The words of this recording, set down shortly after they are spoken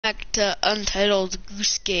back to Untitled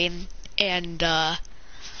Goose Game, and I'm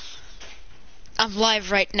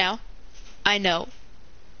live right now. I know.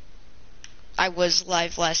 I was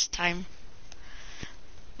live last time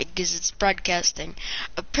because it's broadcasting.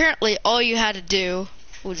 Apparently, all you had to do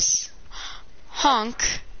was honk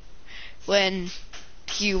when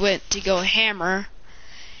you went to go hammer,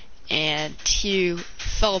 and you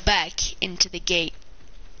fell back into the gate,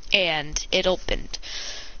 and it opened.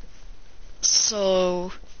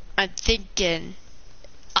 So, I'm thinking,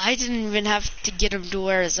 I didn't even have to get him to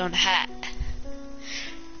wear his own hat.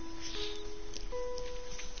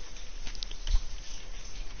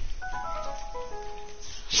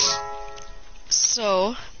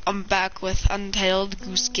 So, I'm back with Untitled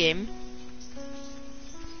Goose Game.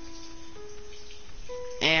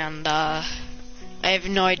 And, I have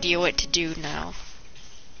no idea what to do now.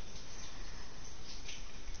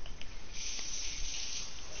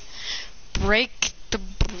 Break the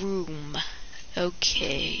broom.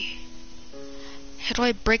 Okay. How do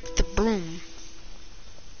I break the broom?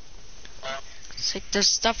 It's like there's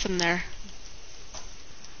stuff in there.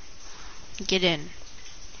 Get in.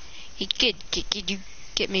 Hey, kid, you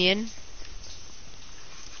get me in?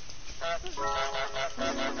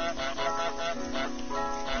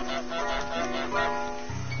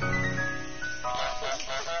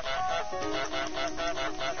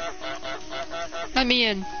 Let me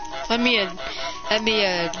in. Let me in. Let me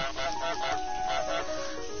in.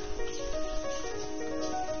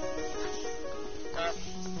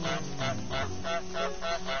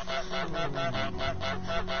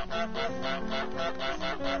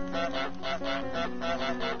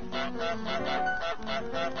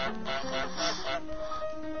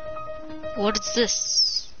 What is this?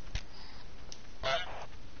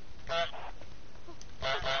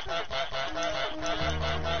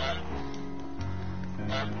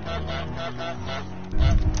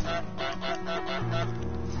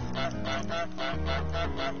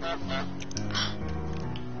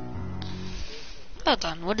 Hold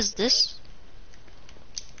on, what is this?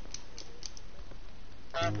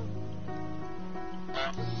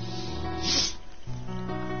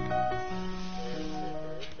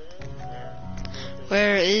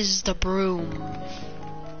 Where is the broom?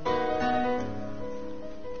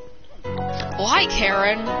 Oh, hi,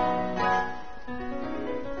 Karen.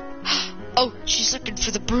 Oh, she's looking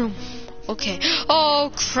for the broom. Okay.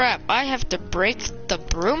 Oh, crap. I have to break the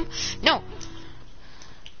broom? No.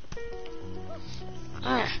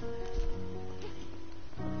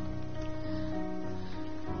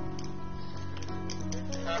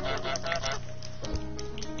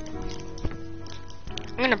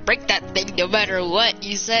 I'm gonna break that thing no matter what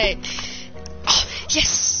you say. Oh,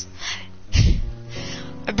 yes!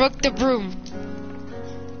 I broke the broom.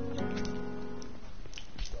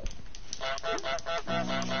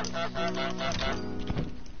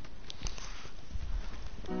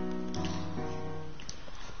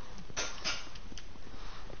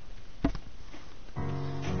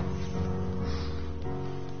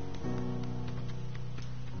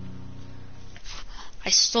 I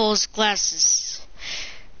stole his glasses.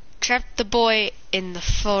 Trapped the boy in the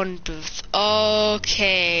phone booth.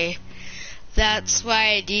 Okay. That's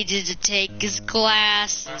why I needed to take his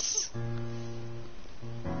glasses.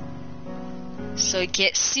 So he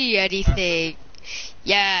can't see anything.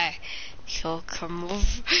 Yeah. He'll come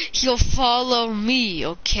over. He'll follow me.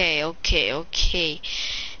 Okay.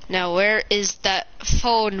 Now where is that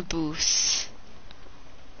phone booth?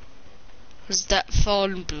 Where's that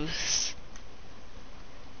phone booth?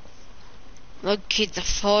 Okay, the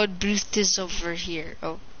phone booth is over here.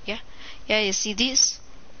 Oh, yeah? Yeah, you see these?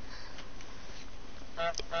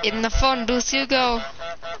 In the phone booth you go.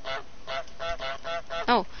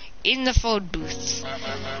 Oh, in the phone booth.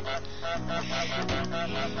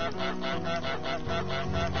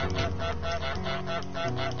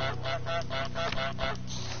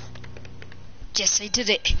 Yes, I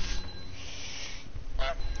did it.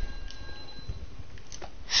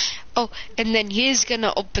 Oh, and then he's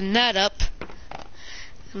gonna open that up.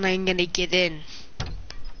 And I'm gonna get in.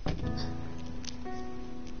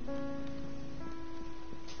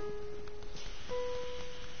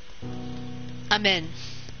 I'm in.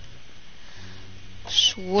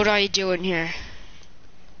 So what are you doing here?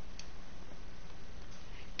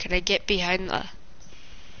 Can I get behind the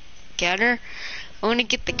counter? I wanna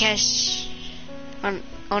get the cash. I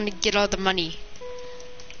wanna get all the money.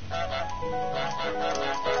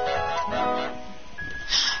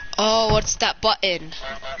 Oh, what's that button?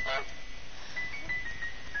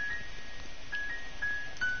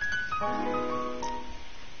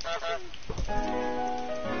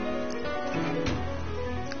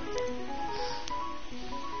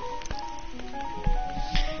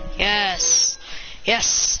 Yes.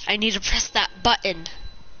 Yes, I need to press that button.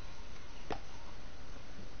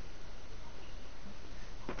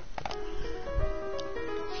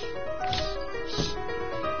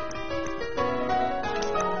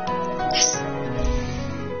 Yes.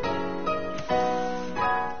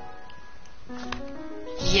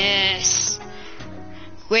 Yes.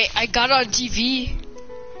 Wait, I got on TV.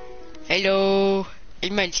 Hello.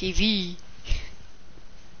 In my TV.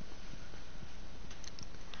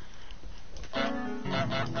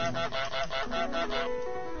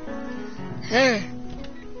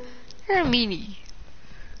 You're a meanie.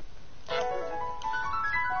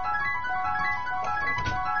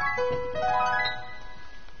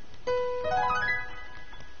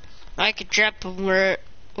 I could trap him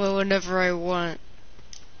whenever I want.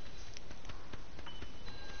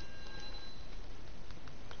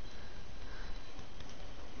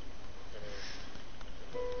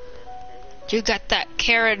 You got that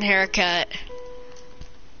Karen haircut.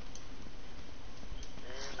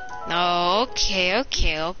 Oh, okay,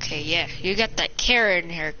 yeah. You got that Karen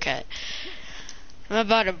haircut. I'm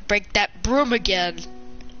about to break that broom again.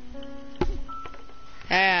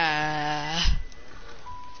 Ah.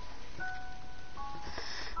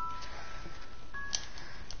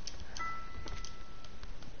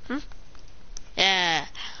 Yeah.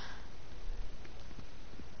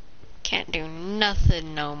 Can't do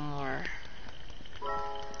nothing no more.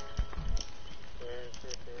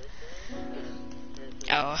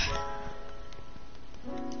 Oh.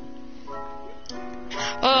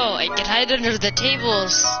 Oh, I can hide under the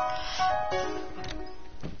tables.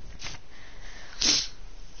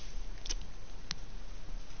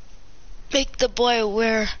 Make the boy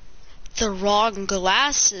wear the wrong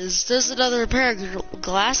glasses. There's another pair of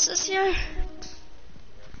glasses here?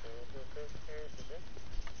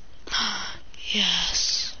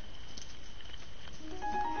 Yes.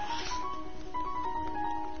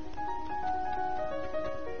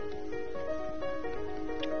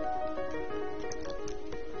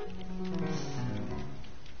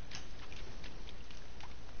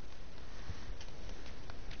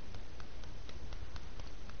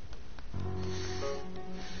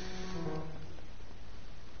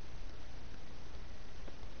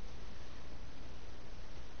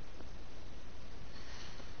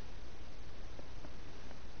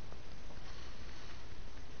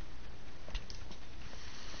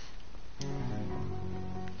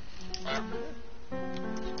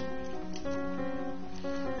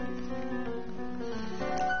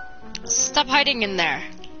 Stop hiding in there.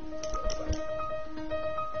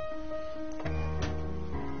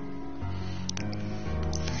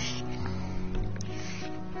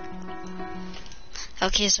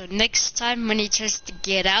 Okay, so next time when he tries to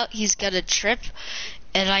get out, he's gonna trip,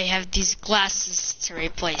 and I have these glasses to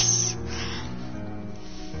replace.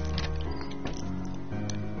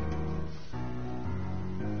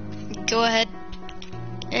 Go ahead.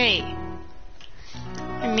 Hey.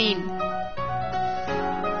 I mean...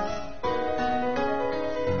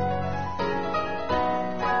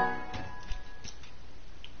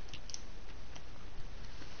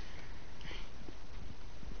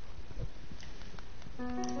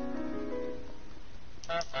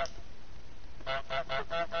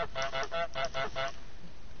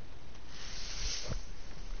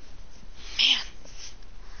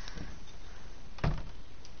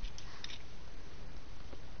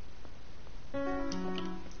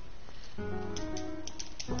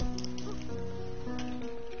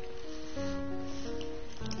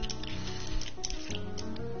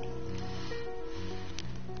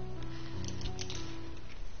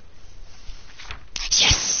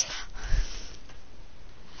 Yes!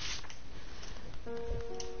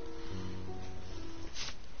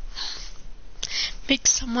 Make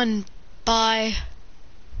someone buy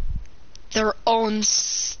their own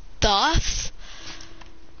stuff?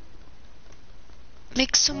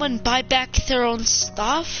 Make someone buy back their own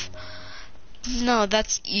stuff? No,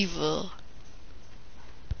 that's evil.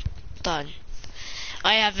 Done.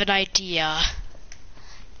 I have an idea.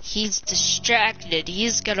 He's distracted.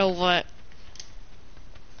 He's gonna want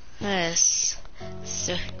this.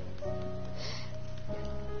 So,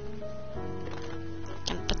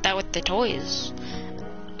 and put that with the toys.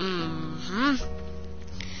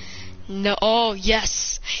 No, oh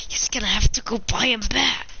yes. He's gonna have to go buy him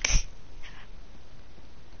back.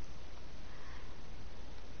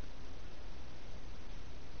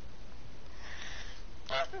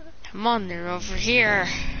 Come on, they're over here.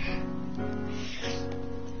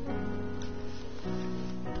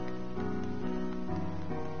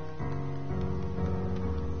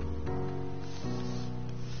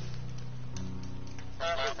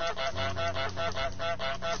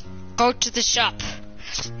 Go to the shop.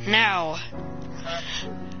 Now.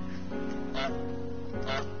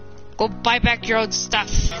 Go buy back your own stuff.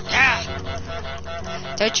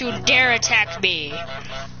 Ah! Don't you dare attack me.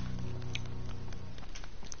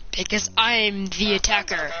 Because I'm the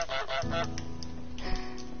attacker.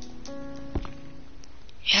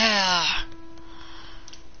 Yeah.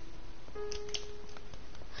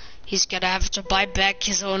 He's gonna have to buy back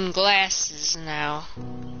his own glasses now.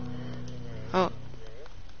 Oh.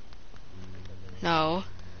 No.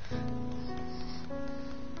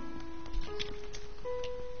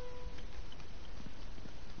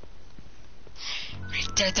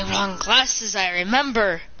 Right, they're the wrong glasses, I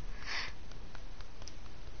remember.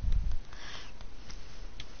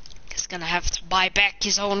 He's gonna have to buy back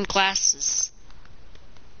his own glasses.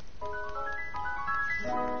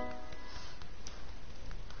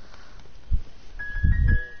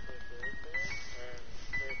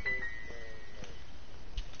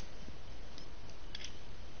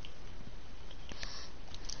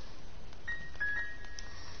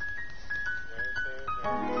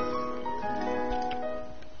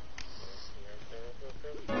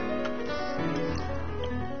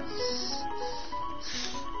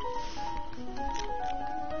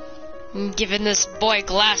 I'm giving this boy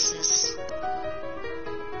glasses.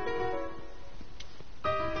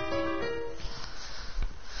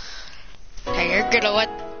 Hey, you're gonna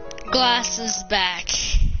want glasses back.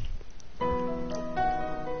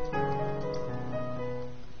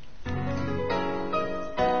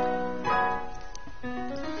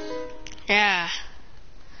 Yeah.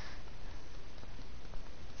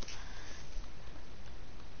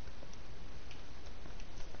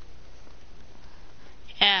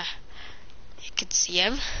 Yeah. You can see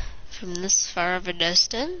him from this far of a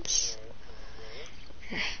distance.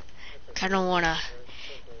 Kinda wanna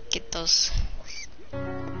get those.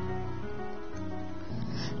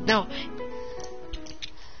 No.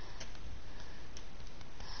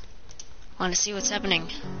 Wanna see what's happening.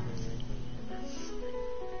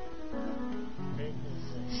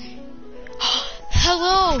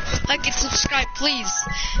 Hello! Like and subscribe, please.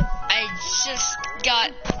 I just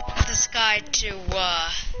got this guy to,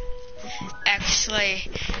 actually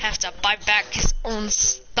have to buy back his own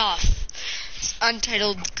stuff. It's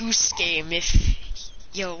Untitled Goose Game, if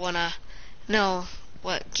you wanna know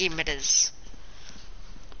what game it is.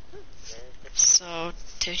 So,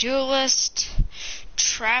 to-do list,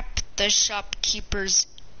 trap the keeper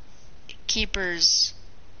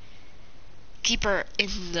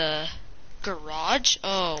in the garage?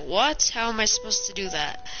 Oh, what? How am I supposed to do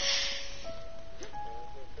that?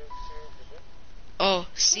 Oh,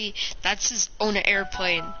 see, that's his own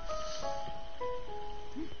airplane.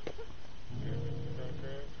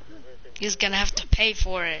 He's gonna have to pay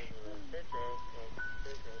for it.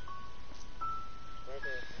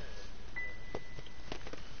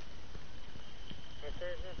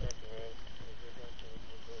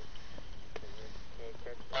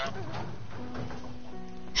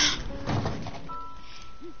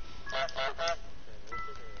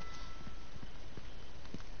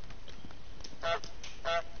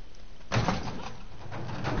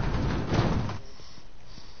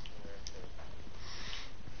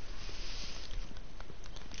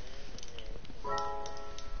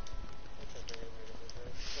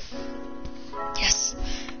 Yes.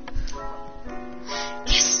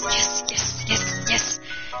 Yes, yes, yes, yes, yes.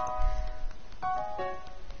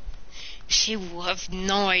 She will have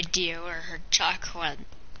no idea where her chalk went.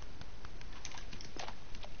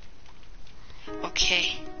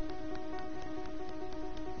 Okay.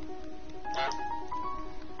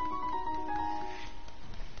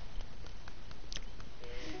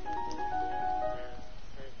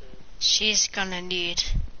 She's gonna need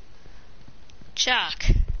chalk.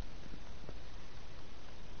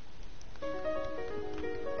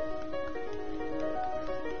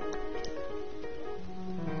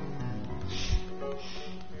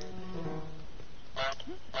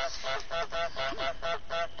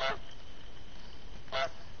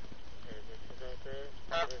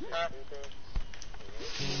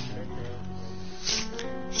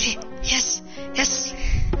 Yes, yes.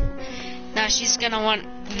 Now she's gonna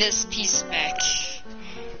want this piece back.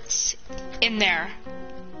 It's in there.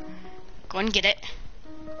 Go and get it.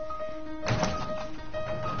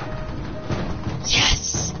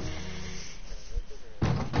 Yes.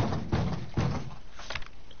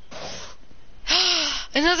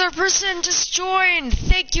 Another person just joined.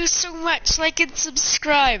 Thank you so much. Like and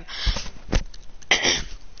subscribe.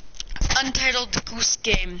 Untitled Goose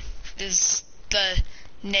Game is the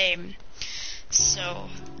name. So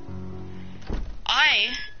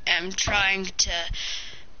I am trying to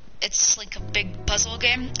It's like a big puzzle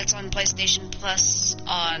game. It's on PlayStation Plus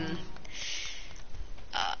on,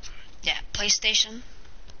 PlayStation.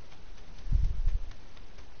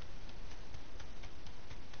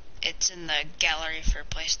 It's in the gallery for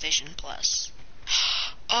PlayStation Plus.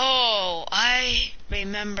 Oh, I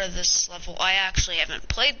remember this level. I actually haven't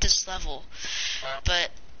played this level,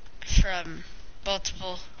 but from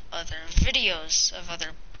multiple other videos of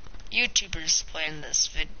other YouTubers playing this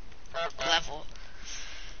level,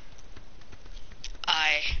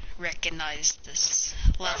 I recognize this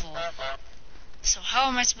level. So how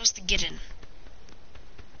am I supposed to get in?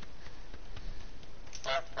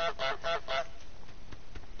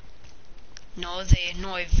 No, they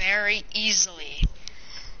annoy very easily.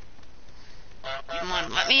 Come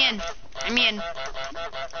on, let me in. Let me in.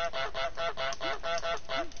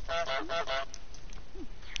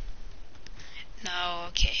 No,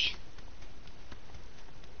 okay.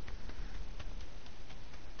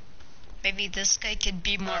 Maybe this guy could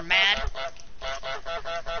be more mad.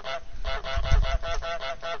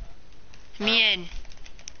 Let me in.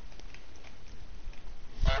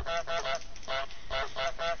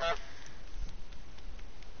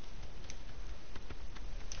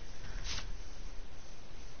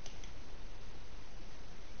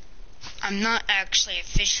 I'm not actually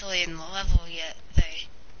officially in the level yet,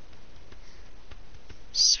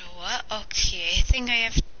 So what? Okay, I think I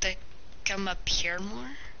have to come up here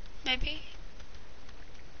more, maybe?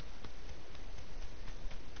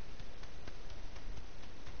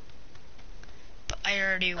 But I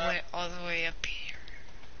already went all the way up here.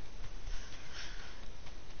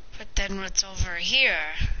 But then what's over here?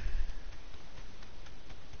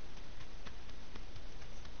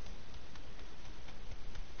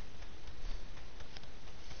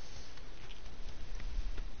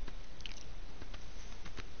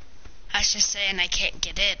 I was just saying I can't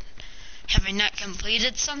get in. Have I not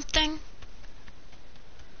completed something?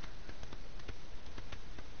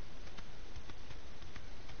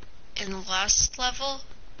 In the last level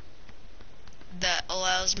that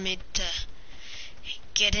allows me to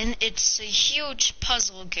get in. It's a huge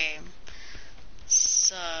puzzle game.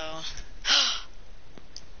 So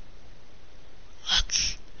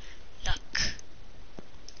luck.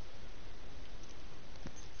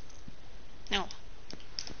 No.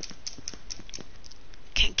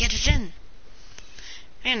 Can't get it in.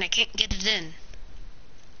 Man, I can't get it in.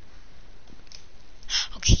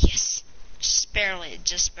 Okay, yes. Just barely,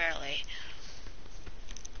 just barely.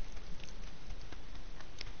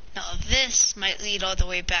 Now this might lead all the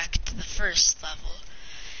way back to the first level.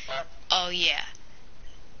 Oh yeah.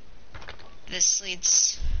 This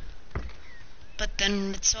leads... But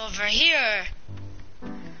then it's over here.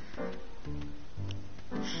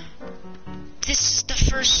 This is the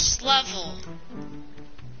first level.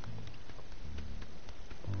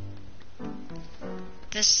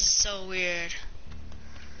 This is so weird.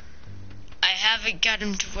 I haven't got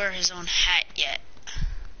him to wear his own hat yet.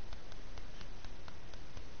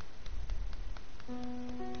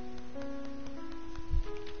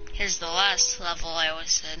 Here's the last level I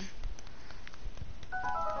was in.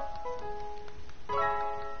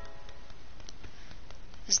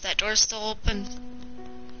 Is that door still open?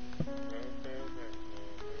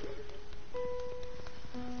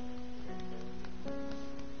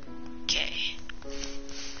 Okay.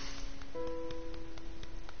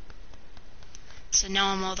 So now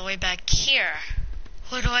I'm all the way back here.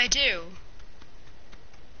 What do I do?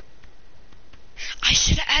 I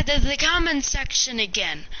should have added the comment section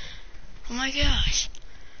again. Oh my gosh.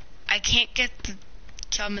 I can't get the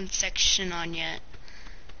comment section on yet.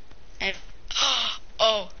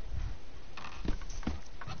 Oh.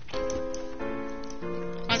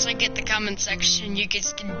 Once I get the comment section, you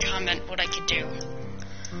guys can comment what I could do.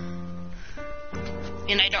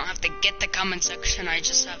 And I don't have to get the comment section, I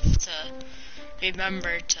just have to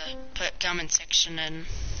remember to put comment section in.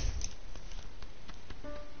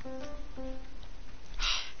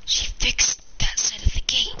 She fixed that side of the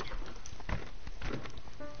gate.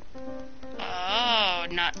 Oh,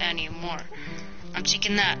 not anymore. I'm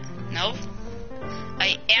checking that. No.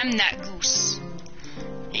 I am that goose.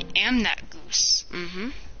 I am that goose.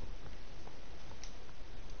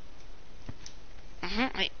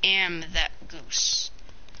 I am that goose.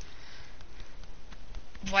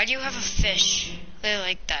 Why do you have a fish? I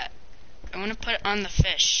like that. I want to put it on the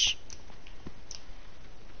fish.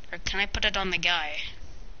 Or can I put it on the guy?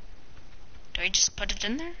 Do I just put it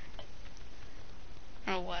in there?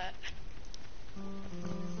 Or what?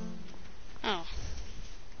 Oh.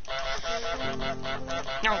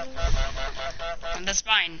 No. That's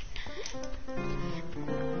fine.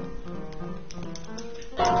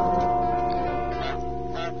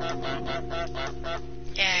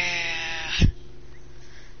 Yeah.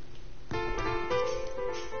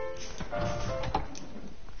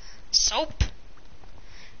 Soap?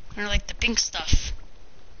 Or like the pink stuff.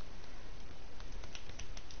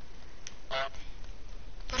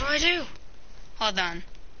 What do I do? Hold on.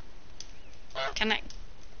 Can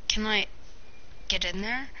I get in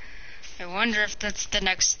there? I wonder if that's the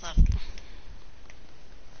next level.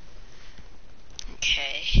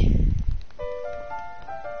 Okay.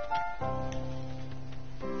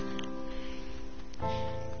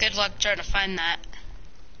 Good luck trying to find that.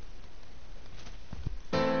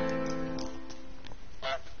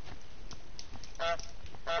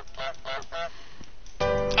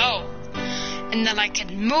 Oh, and then I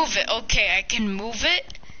can move it. Okay, I can move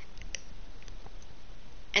it.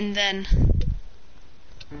 And then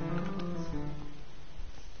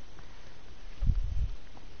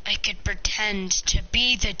I could pretend to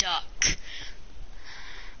be the duck.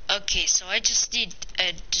 Okay, so I just need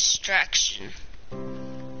a distraction.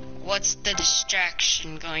 What's the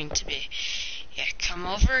distraction going to be? Yeah, come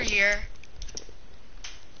over here.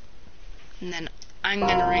 And then I'm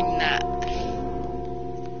gonna ring that.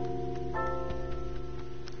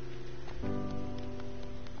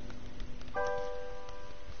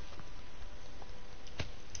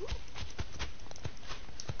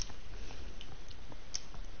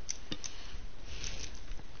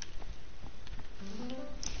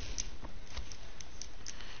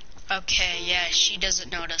 Okay, yeah, she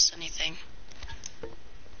doesn't notice anything.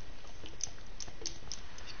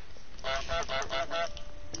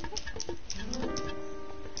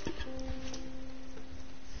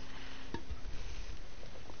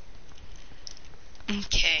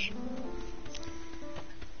 Okay.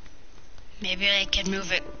 Maybe I can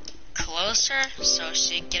move it closer so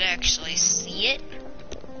she can actually see it.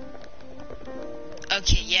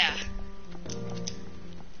 Okay, yeah.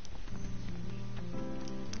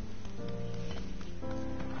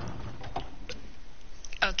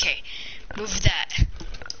 Okay, move that.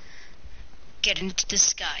 Get into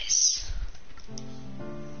disguise.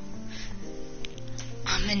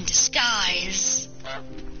 I'm in disguise.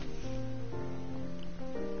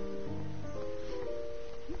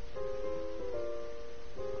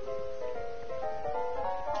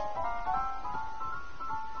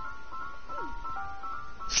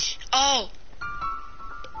 Oh!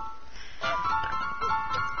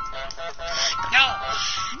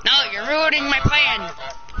 No, you're ruining my plan.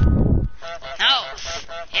 No,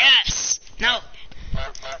 yes, no,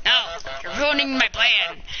 you're ruining my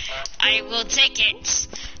plan. I will take it.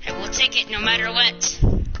 I will take it no matter what.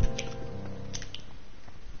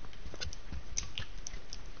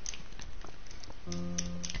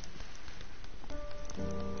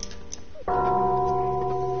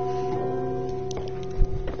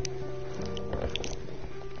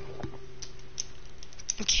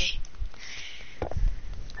 Okay.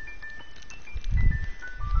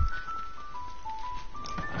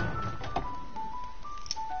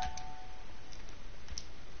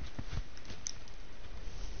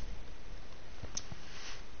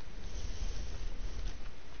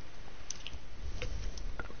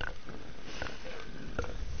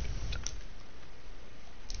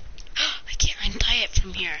 I can't untie it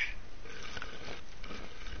from here.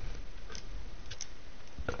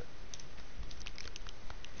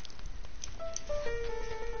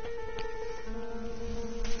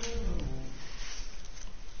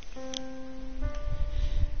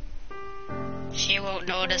 She won't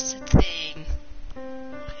notice a thing.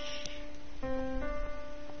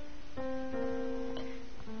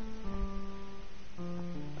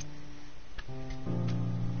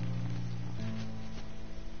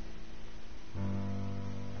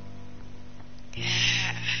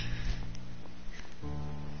 Yeah.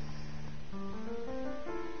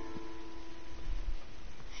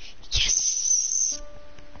 Yes.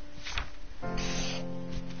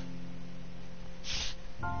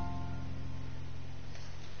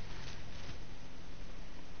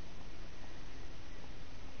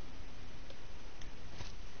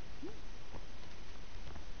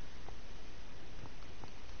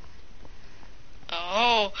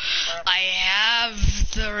 Oh, I have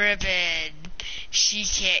the ribbon. She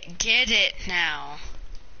can't get it now.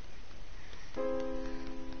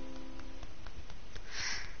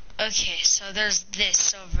 Okay, so there's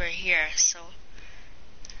this over here, so...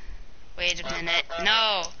 Wait a minute.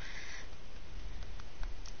 No!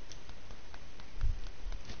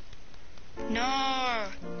 No!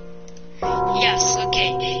 Yes,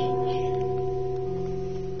 okay.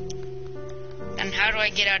 And how do I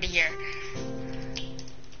get out of here?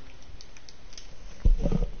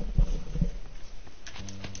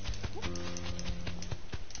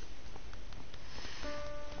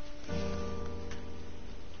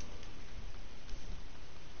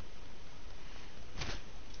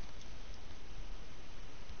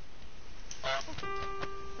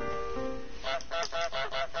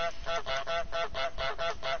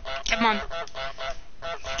 Come on.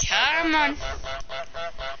 Come on.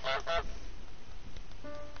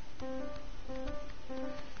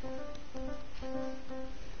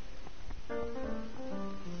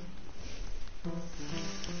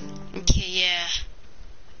 Okay, yeah.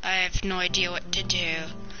 I have no idea what to do.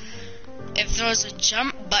 If there was a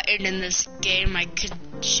jump button in this game, I could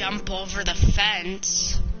jump over the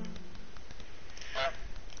fence.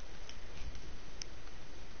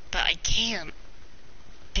 But I can't.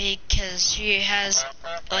 Because she has,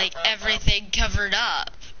 like, everything covered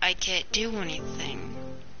up. I can't do anything.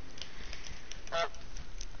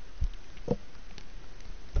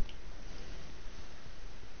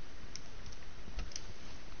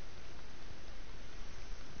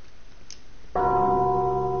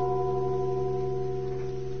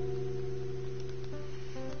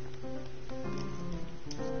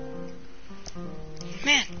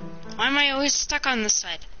 Man, why am I always stuck on this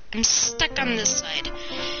side? I'm stuck on this side.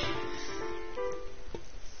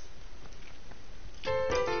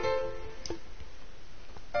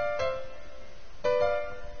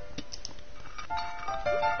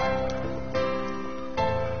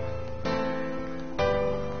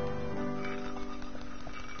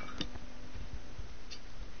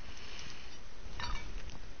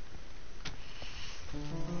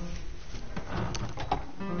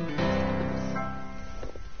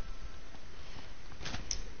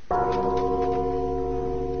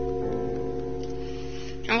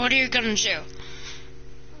 And what are you gonna do?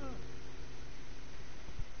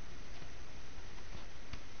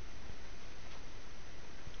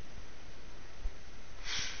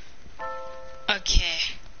 Okay.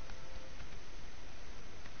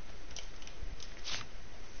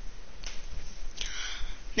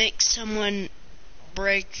 Make someone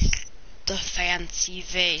break the fancy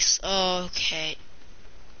vase. Okay.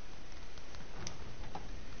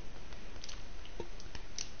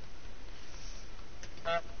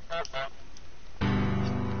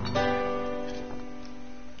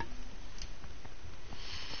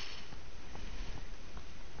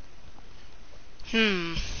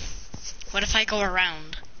 What if I go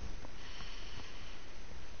around?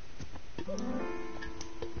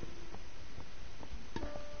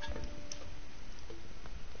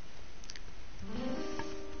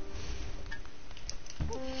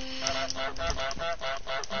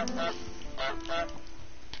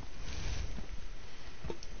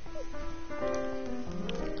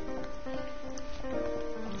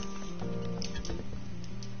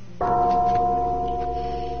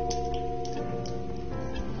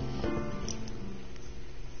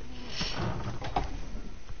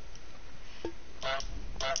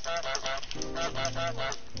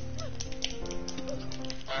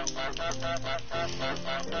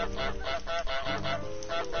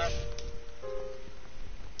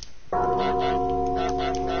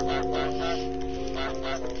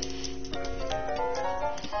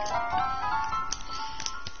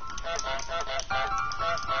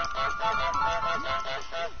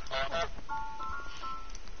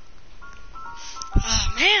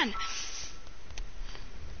 Oh man!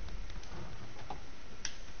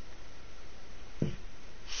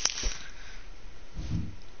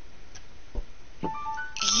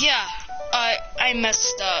 Yeah, I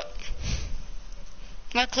messed up.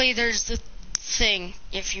 Luckily there's the thing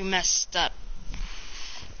if you messed up.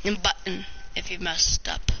 The button if you messed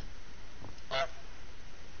up.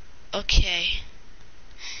 Okay.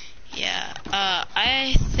 Yeah,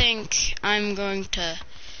 I think I'm going to...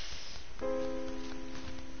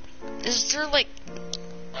 Is there, like,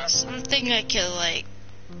 something I could, like,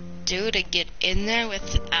 do to get in there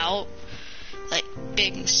without, like,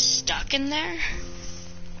 being stuck in there?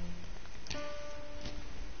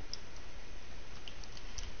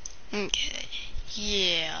 Okay,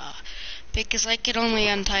 yeah, because I could only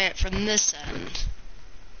untie it from this end.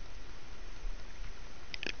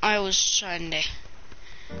 I was trying to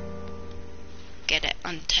get it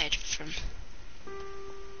untied from...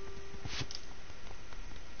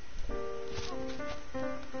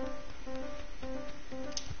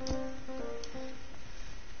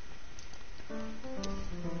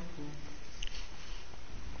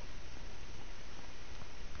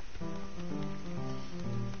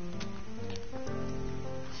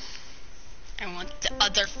 I want the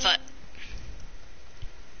other foot.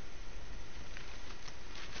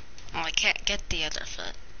 Oh, I can't get the other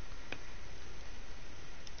foot.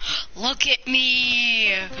 Look at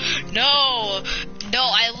me! No! No,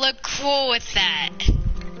 I look cool with that.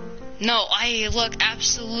 No, I look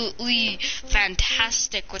absolutely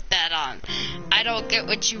fantastic with that on. I don't get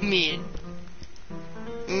what you mean.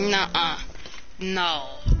 Nuh-uh. No.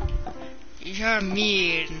 You're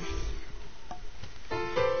mean.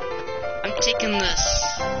 taking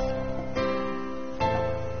this.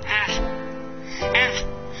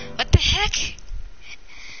 What the heck?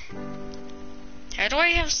 How do I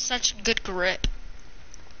have such good grip?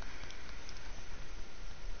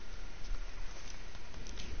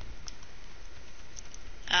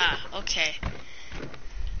 Okay.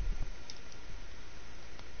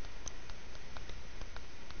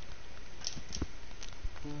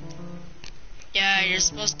 Yeah, you're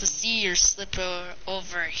supposed to see your slipper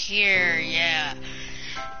over here, yeah.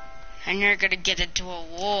 And you're gonna get into a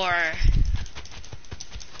war.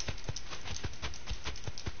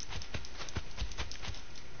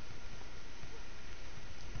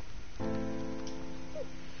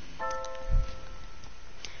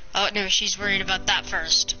 Oh no, she's worried about that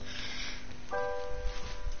first.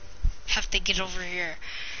 Have to get over here.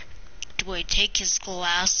 Do I take his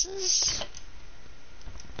glasses?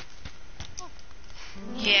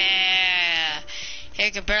 Yeah.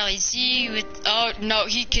 He could barely see with. Oh no,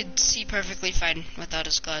 he could see perfectly fine without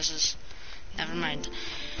his glasses. Never mind.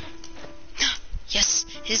 Yes,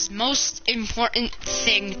 his most important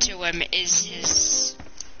thing to him is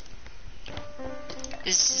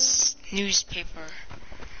his newspaper.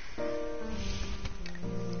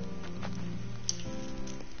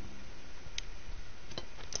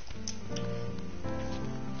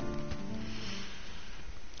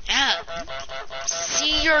 Yeah.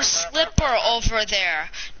 See your slipper over there.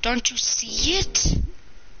 Don't you see it?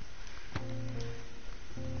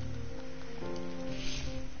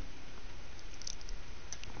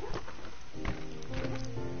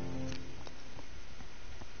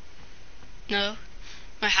 No.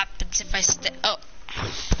 What happens if I stay? Oh.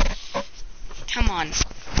 Come on. I'm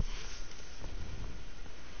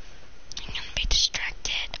gonna be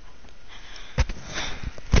distracted.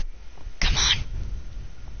 Come on.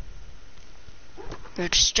 You're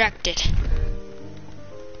distracted.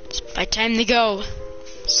 It's my time to go.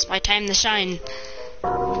 It's my time to shine.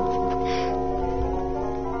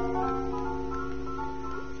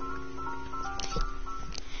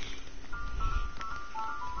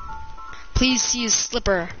 Please see his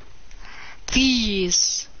slipper.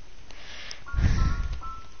 Please.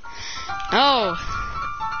 No.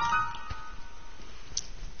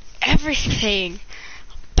 Everything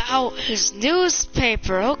about his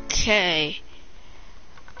newspaper. Okay.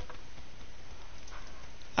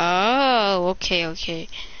 Oh, okay.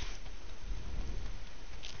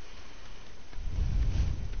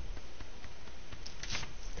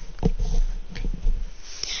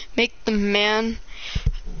 Make the man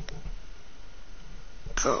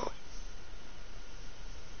go.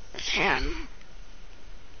 And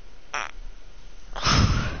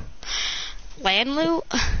land loot?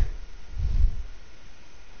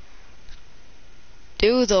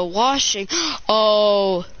 Do the washing.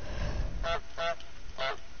 Oh.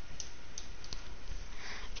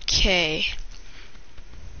 Okay.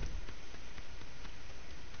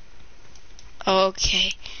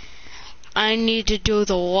 Okay. I need to do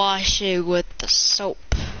the washing with the soap.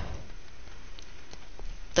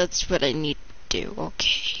 That's what I need to do.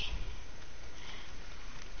 Okay.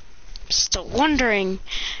 I'm still wondering,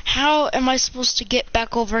 how am I supposed to get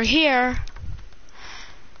back over here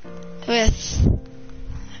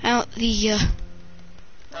without the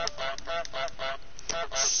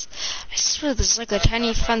I swear there's like a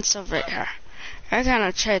tiny fence over here. I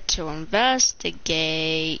gotta try to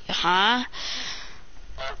investigate, huh?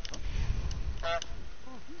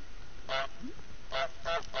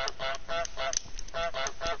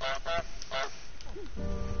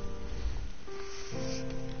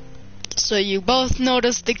 So you both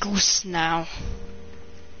noticed the goose now.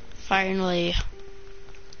 Finally.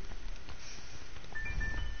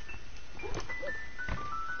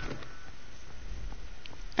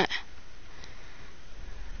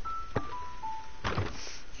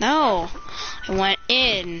 No, I went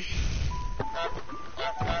in.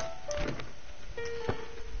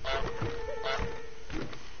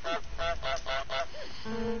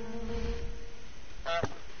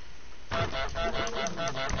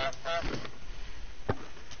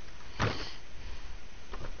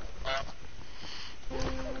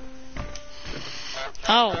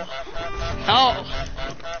 Oh.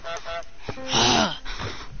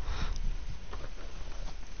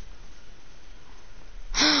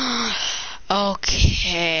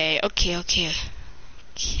 Okay.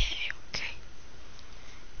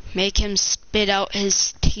 Make him spit out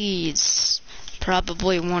his teeth.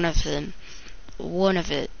 Probably one of them. One of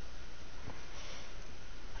the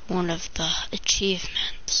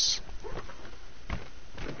achievements.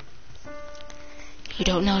 You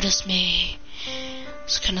don't notice me.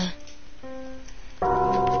 It's gonna...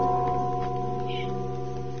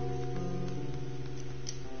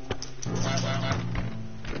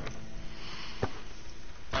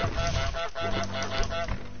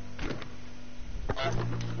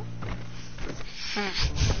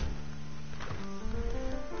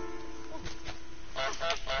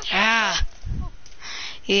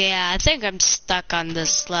 Yeah, I think I'm stuck on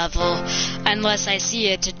this level, unless I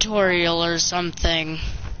see a tutorial or something.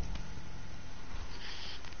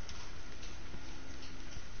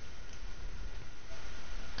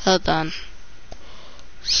 Hold on.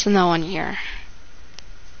 There's no one here.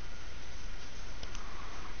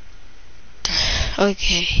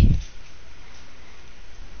 Okay.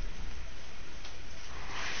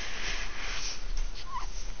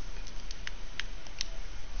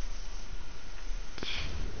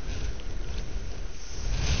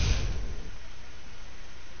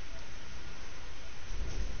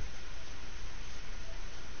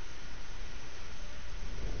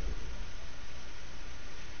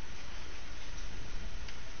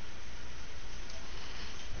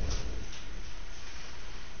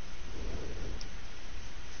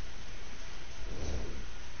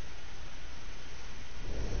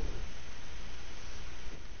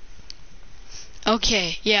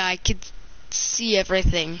 Okay, yeah, I could see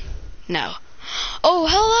everything now. Oh,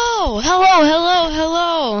 hello! Hello, hello,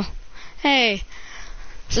 hello! Hey,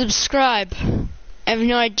 subscribe. I have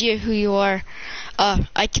no idea who you are.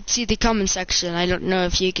 I could see the comment section. I don't know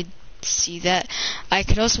if you could see that. I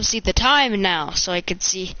could also see the time now, so I could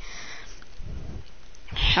see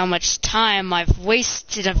how much time I've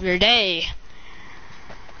wasted of your day.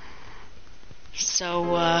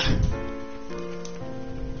 So,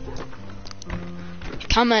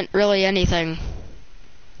 comment really anything.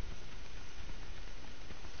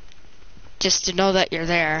 Just to know that you're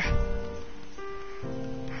there.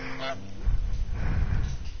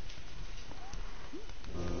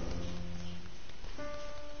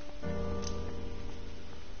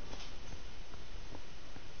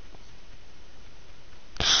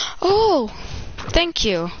 Oh, thank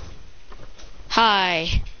you.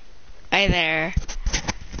 Hi. Hi there.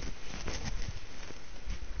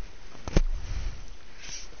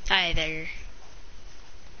 Hi there.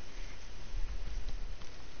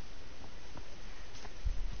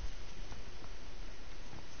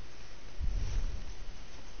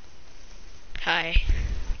 Hi.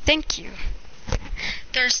 Thank you.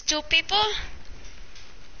 There's 2 people?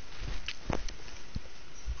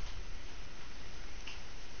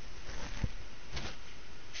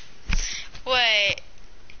 Wait.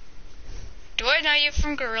 Do I know you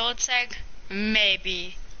from Gorilla Tag?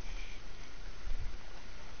 Maybe.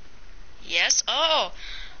 Yes? Oh!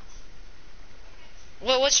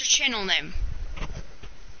 Well, what's your channel name?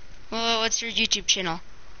 Well, what's your YouTube channel?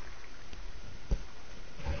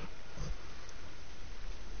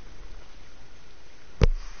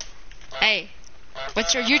 Hey,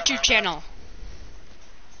 what's your YouTube channel?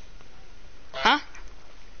 Huh?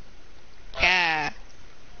 Yeah.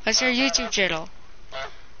 What's your YouTube channel?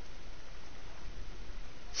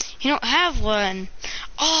 You don't have one.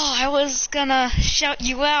 Oh, I was gonna shout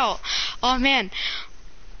you out. Oh man.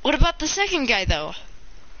 What about the second guy though?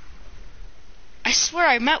 I swear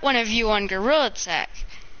I met one of you on Gorilla Tag.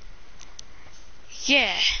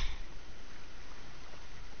 Yeah.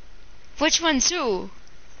 Which one too?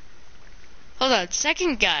 Hold on,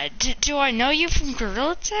 second guy. Do I know you from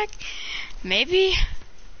Gorilla Tag? Maybe?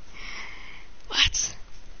 What?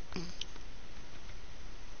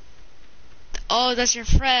 Oh, that's your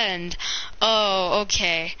friend. Oh,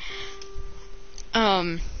 okay.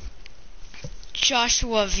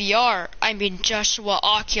 Joshua VR. I mean, Joshua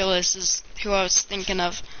Oculus is who I was thinking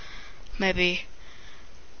of. Maybe.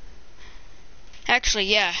 Actually,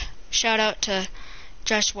 yeah. Shout out to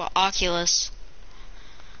Joshua Oculus.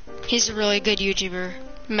 He's a really good YouTuber.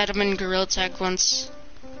 Met him in Gorilla Tag once.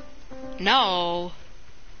 No.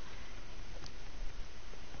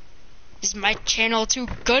 Is my channel too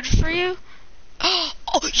good for you? Oh,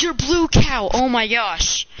 you're Blue Cow. Oh my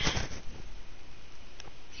gosh.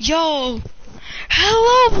 Yo.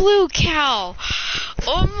 Hello, Blue Cow.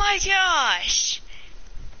 Oh my gosh.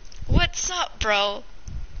 What's up, bro?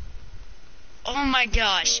 Oh my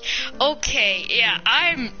gosh. Okay, yeah,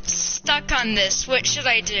 I'm stuck on this. What should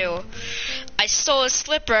I do? I stole a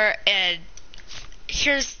slipper, and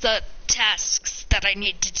here's the tasks that I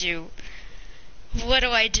need to do. What do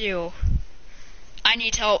I do? I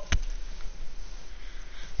need help.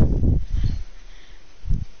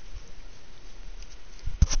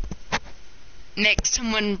 Make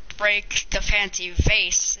someone break the fancy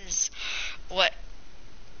vase is what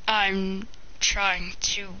I'm trying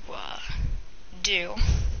to do.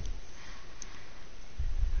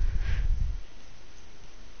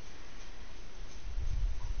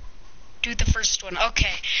 Do the first one.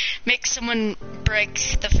 Okay. Make someone break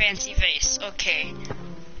the fancy vase. Okay.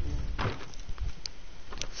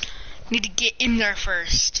 Need to get in there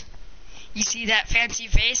first. You see that fancy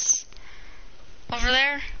vase over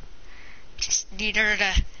there? Just need her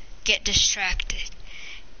to get distracted.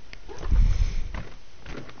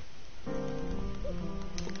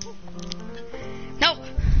 No!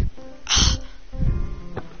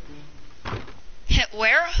 Hit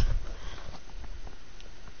where?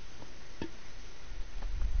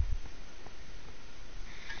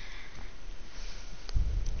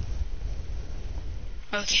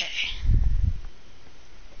 Okay.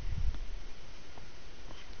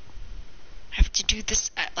 I have to do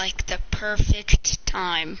this at like the perfect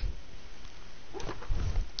time.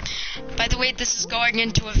 By the way, this is going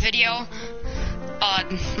into a video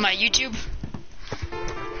on my YouTube.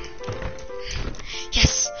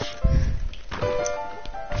 Yes.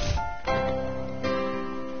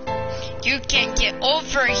 You can get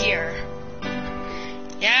over here.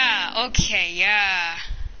 Yeah, okay, yeah.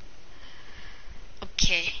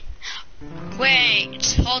 Okay. Wait,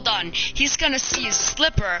 hold on. He's gonna see his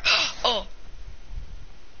slipper. Oh.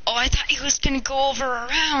 Oh, I thought he was gonna go over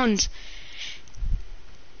around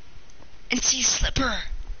and see his slipper.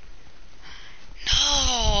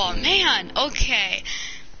 No, man. Okay.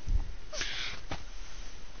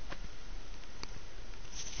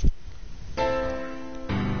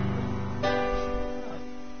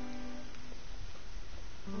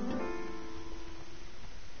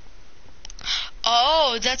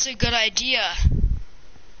 Oh, that's a good idea.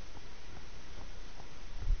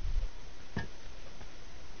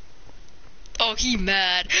 Oh, he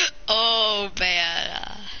mad. Oh,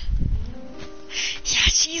 man. Yeah,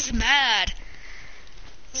 she's mad.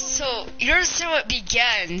 So, here's how it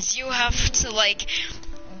begins. You have to, like,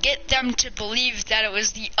 get them to believe that it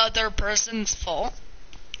was the other person's fault.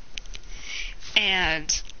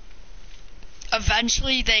 And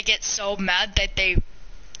eventually they get so mad that they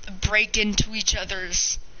break into each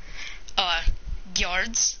other's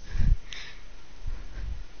yards.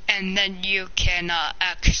 And then you can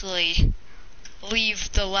actually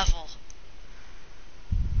leave the level.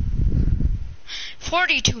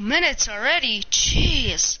 42 minutes already?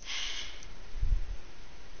 Jeez.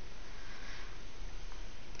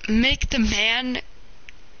 Make the man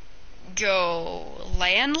go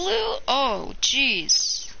land loot? Oh,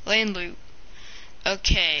 jeez. Land loot.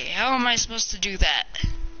 Okay, how am I supposed to do that?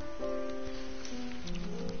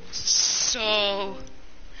 So...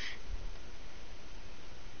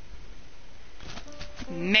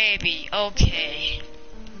 maybe, okay.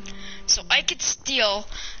 So I could steal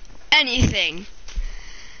anything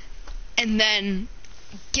and then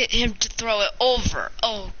get him to throw it over.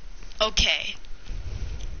 Oh, okay.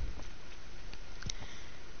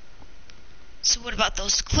 So what about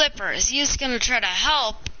those clippers? He's gonna try to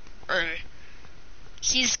help, or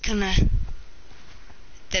he's gonna...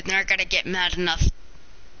 then they're gonna get mad enough.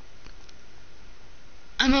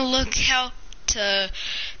 I'm gonna look how to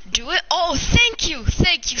do it. Oh, thank you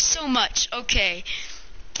so much. Okay,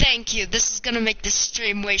 thank you. This is gonna make this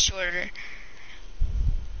stream way shorter.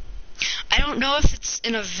 I don't know if it's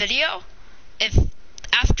in a video. If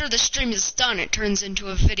after the stream is done, it turns into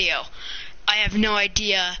a video. I have no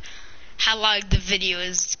idea how long the video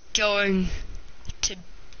is going to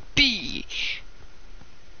be.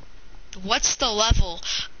 What's the level?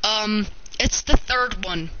 It's the third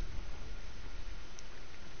one.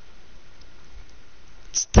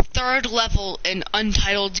 It's the third level in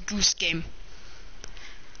Untitled Goose Game.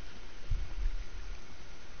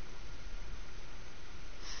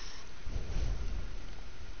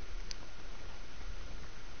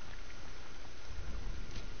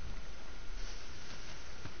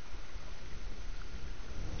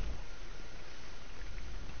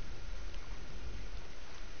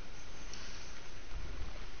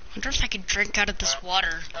 I wonder if I could drink out of this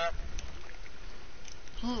water.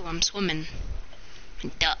 Ooh, I'm swimming.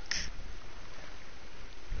 Duck.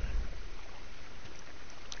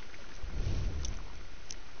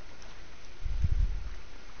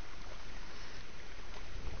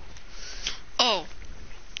 Oh.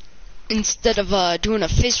 Instead of doing a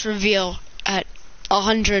face reveal at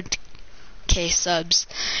 100k subs,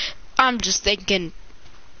 I'm just thinking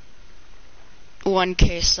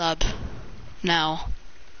 1k sub now.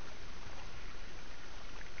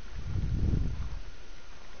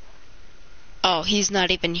 Oh, he's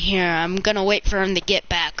not even here. I'm gonna wait for him to get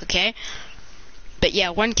back, okay? But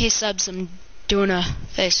yeah, 1k subs, I'm doing a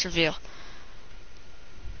face reveal.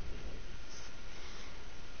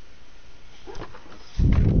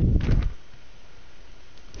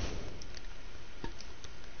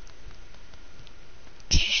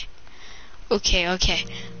 Okay.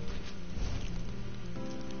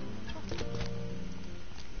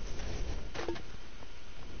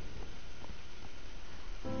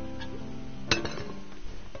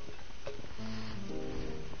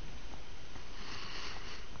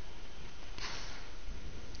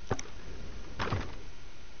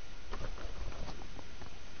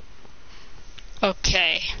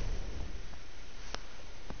 Okay.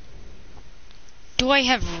 Do I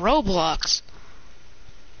have Roblox?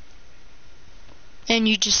 And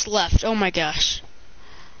you just left. Oh my gosh.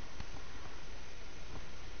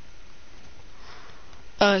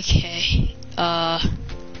 Okay.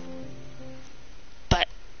 But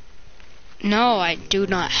no, I do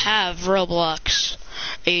not have Roblox.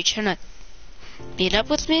 Are you trying to meet up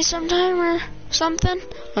with me sometime or something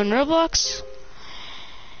on Roblox?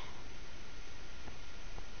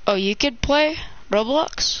 Oh, you could play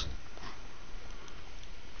Roblox?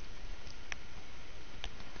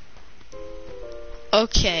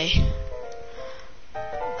 Okay.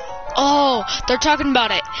 Oh, they're talking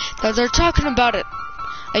about it. They're talking about it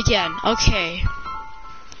again. Okay.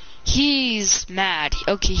 He's mad.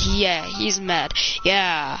 Okay, yeah, he's mad.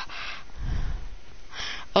 Yeah.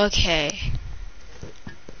 Okay.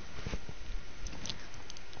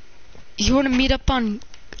 You want to meet up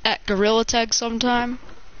at Gorilla Tag sometime?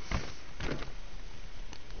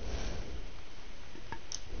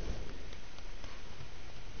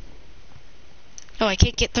 Oh, I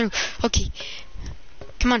can't get through. Okay.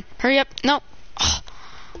 Come on, hurry up. No. Oh.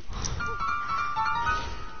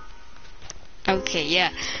 Okay,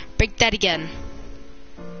 yeah. Break that again.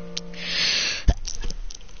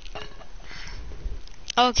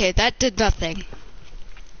 Okay, that did nothing.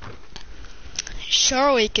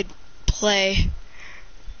 Sure, we could play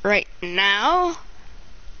right now.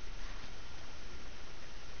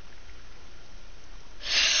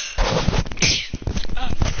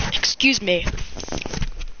 Excuse me.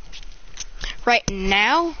 Right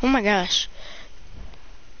now? Oh my gosh.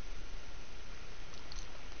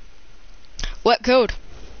 What code?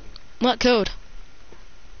 What code?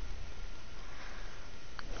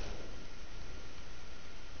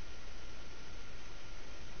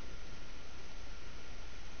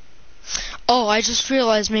 Oh, I just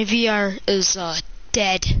realized my VR is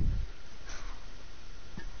dead.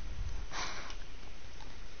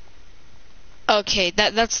 Okay,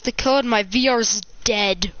 that's the code. My VR's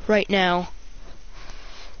dead right now.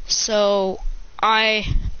 So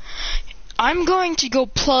I'm going to go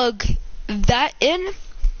plug that in.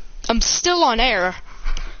 I'm still on air.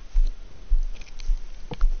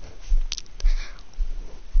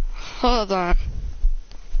 Hold on.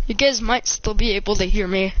 You guys might still be able to hear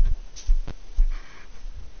me.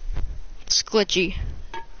 It's glitchy.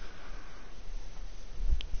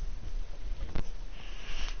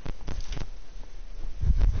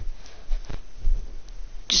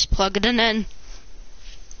 Just plug it in.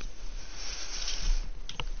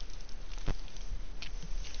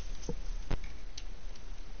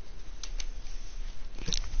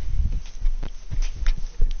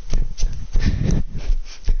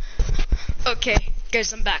 Okay,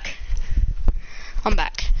 guys, I'm back. I'm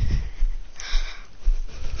back.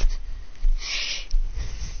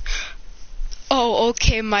 Oh,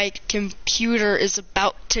 okay, my computer is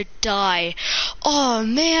about to die. Oh,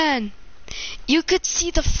 man. You could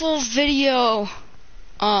see the full video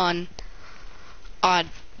on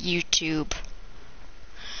YouTube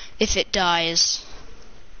if it dies.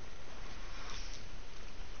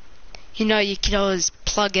 You know, you can always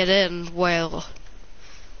plug it in while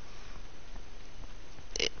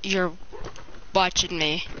you're watching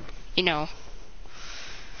me, you know.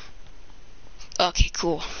 Okay,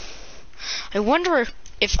 cool. I wonder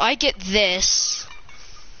if I get this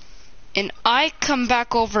and I come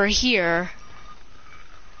back over here.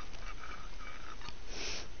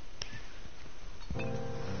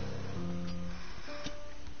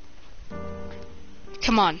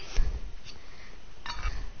 Come on.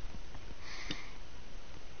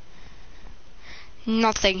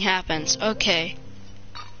 Nothing happens. Okay.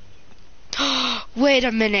 Wait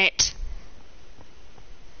a minute.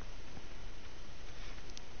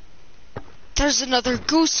 There's another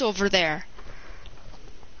goose over there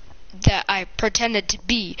that I pretended to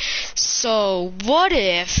be. So what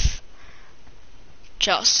if,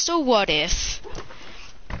 just a what if,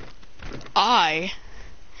 I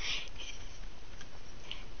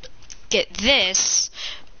get this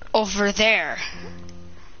over there?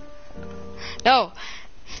 No.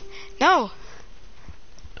 No.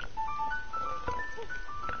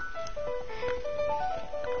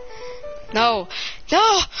 No.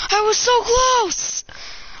 No. I was so close.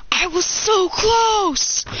 I was so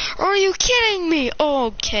close. Are you kidding me?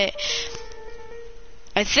 Okay.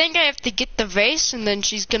 I think I have to get the vase and then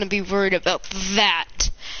she's gonna be worried about that.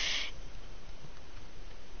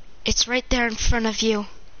 It's right there in front of you.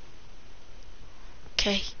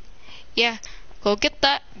 Okay. Yeah. Go get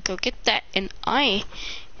that. Go get that. And I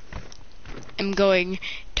am going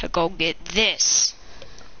to go get this.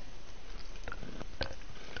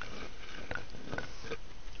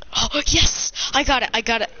 Oh, yes! I got it, I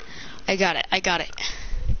got it. I got it, I got it.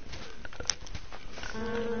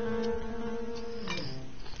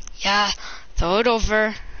 Yeah, throw it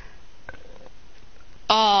over.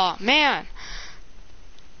 Oh, man.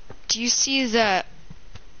 Do you see that,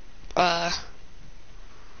 that,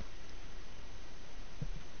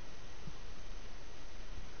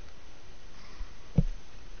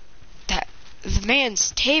 the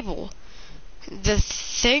man's table? The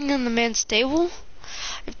thing in the man's table?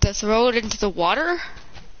 I have to throw it into the water?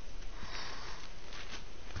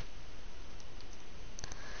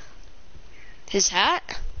 His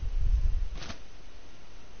hat?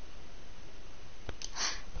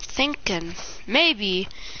 Thinking. Maybe.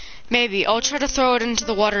 I'll try to throw it into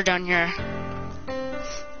the water down here.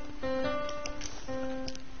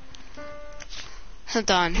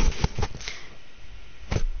 Hold on.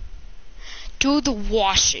 Do the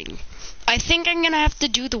washing. I think I'm gonna have to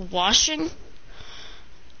do the washing.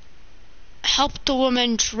 Help the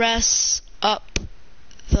woman dress up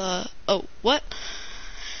the... Oh, what?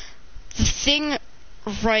 The thing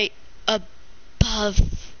right above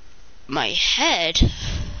my head.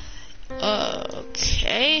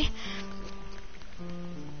 Okay.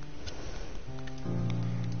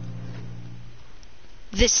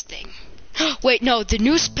 This thing. Wait, no, the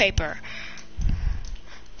newspaper.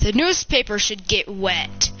 The newspaper should get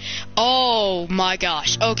wet. Oh my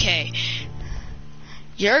gosh, okay.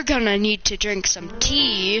 You're gonna need to drink some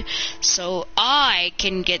tea so I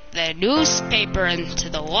can get the newspaper into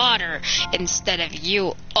the water instead of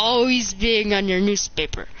you always being on your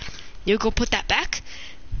newspaper. You go put that back,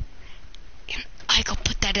 and I go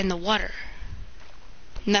put that in the water.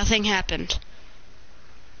 Nothing happened.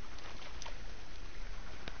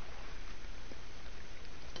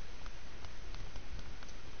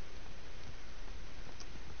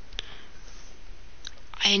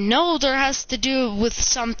 I know there has to do with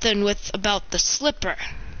something about the slipper.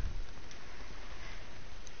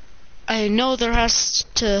 I know there has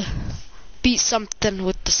to be something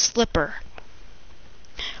with the slipper.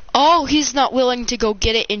 Oh, he's not willing to go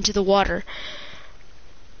get it into the water.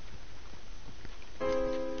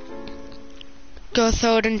 Go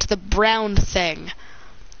throw it into the brown thing.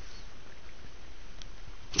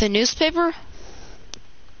 The newspaper?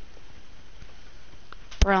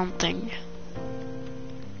 Brown thing.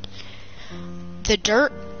 The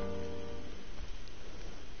dirt?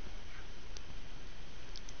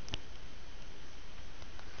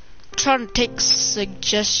 I'm trying to take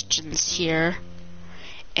suggestions here.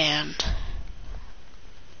 And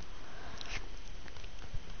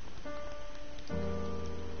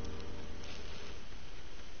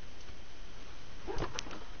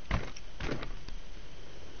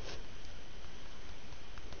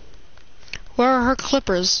where are her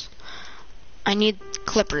clippers? I need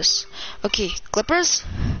clippers. Okay, clippers?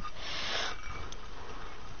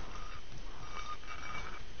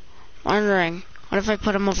 Wondering, what if I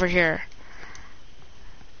put them over here?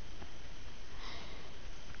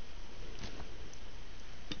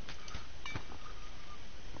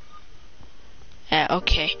 Yeah,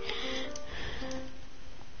 okay.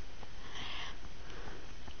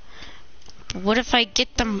 But what if I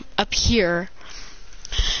get them up here?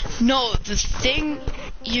 No, the thing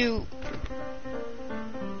you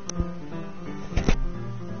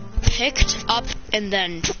picked up and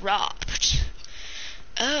then dropped.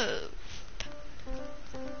 Oh.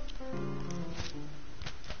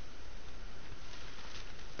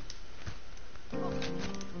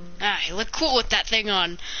 Ah, you look cool with that thing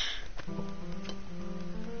on.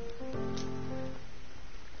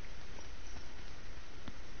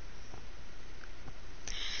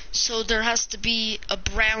 So there has to be a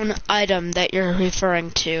brown item that you're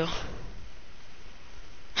referring to.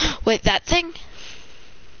 Wait, that thing?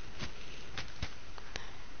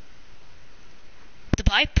 The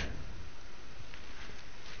pipe?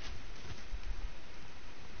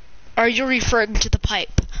 Are you referring to the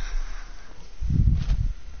pipe?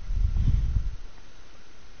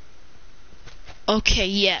 Okay,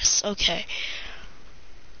 yes, okay.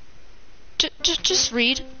 Just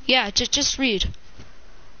read. Yeah, just read.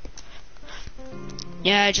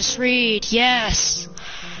 Yeah, just read. Yes.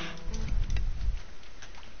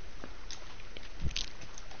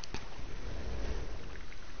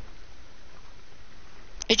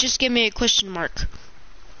 It just gave me a question mark.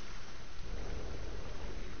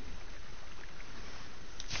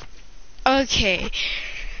 Okay.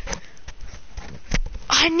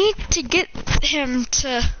 I need to get him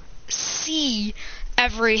to see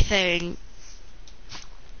everything.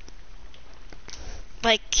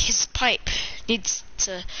 Like his pipe needs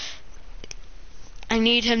to... I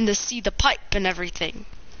need him to see the pipe and everything.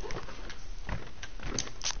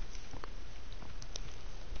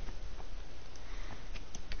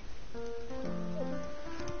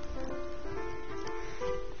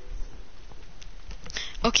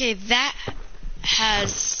 Okay, that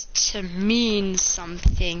has to mean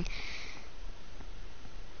something.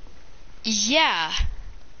 Yeah.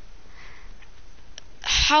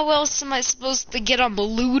 How else am I supposed to get on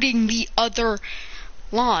looting the other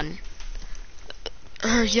lawn?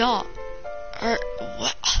 Yeah.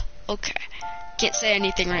 What? Okay. Can't say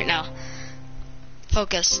anything right now.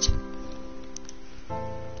 Focused.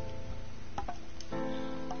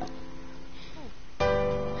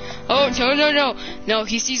 Oh, no. No,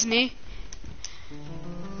 he sees me.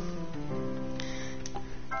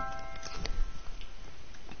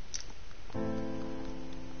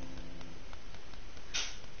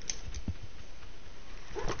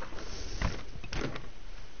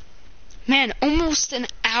 Man, almost an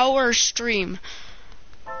hour stream.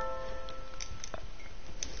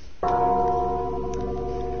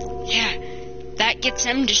 Yeah, that gets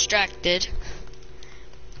him distracted.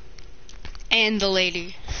 And the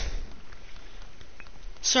lady.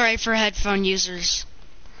 Sorry for headphone users.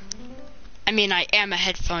 I mean, I am a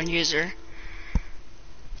headphone user.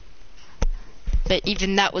 But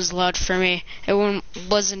even that was loud for me. It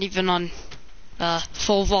wasn't even on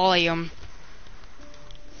full volume.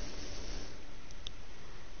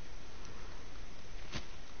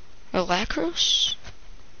 Lacrosse?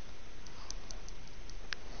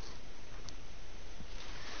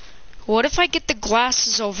 What if I get the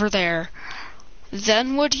glasses over there?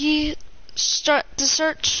 Then would he start the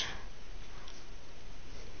search?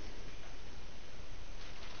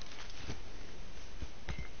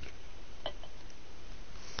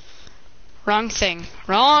 Wrong thing.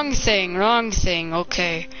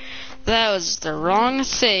 Okay. That was the wrong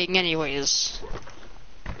thing anyways.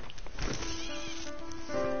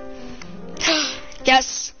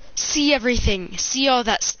 Yes. See everything. See all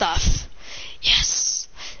that stuff. Yes.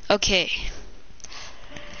 Okay.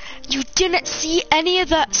 You didn't see any of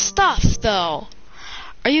that stuff, though.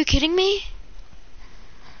 Are you kidding me?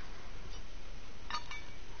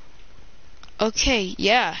 Okay,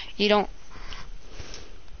 yeah, you don't...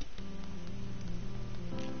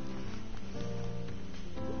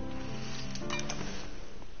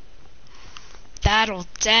 That'll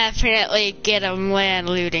definitely get him land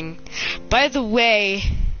looting. By the way,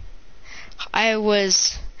 I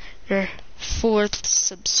was your 4th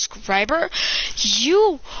subscriber.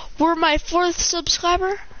 You were my 4th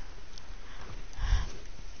subscriber?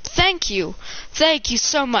 Thank you. Thank you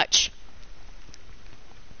so much.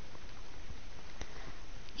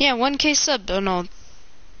 Yeah, 1K sub, and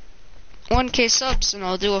 1K subs, and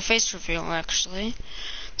I'll do a face reveal, actually.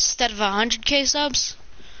 Instead of 100K subs.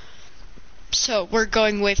 So, we're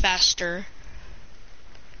going way faster.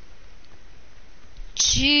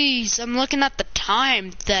 Jeez, I'm looking at the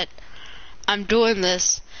time that I'm doing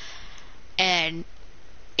this, and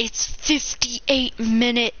it's 58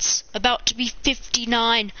 minutes, about to be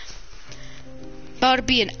 59, about to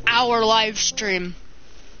be an hour live stream.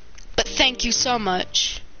 But thank you so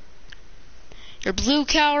much. You're Blue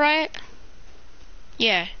Cow, right?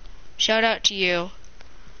 Yeah, shout out to you.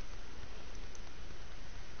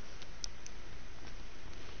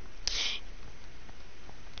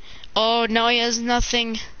 Oh, no, he has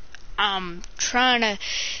nothing. I'm trying to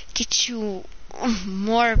get you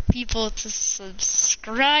more people to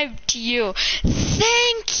subscribe to you.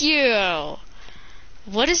 Thank you.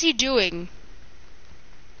 What is he doing?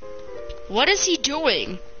 What is he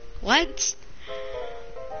doing? What?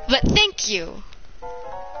 But thank you.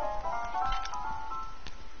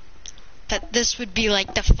 That this would be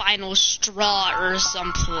like the final straw or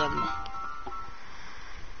something.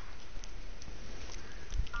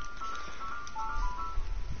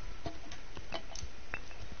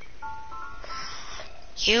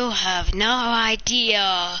 You have no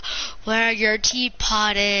idea where your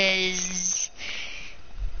teapot is.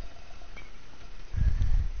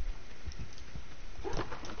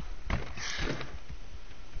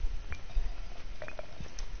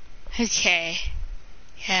 Okay.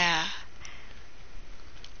 Yeah.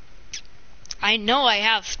 I know I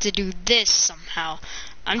have to do this somehow.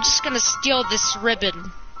 I'm just gonna steal this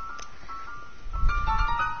ribbon.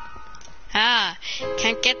 Ah,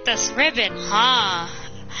 can't get this ribbon, huh?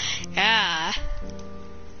 Yeah.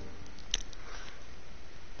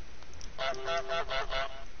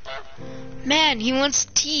 Man, he wants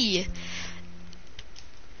tea.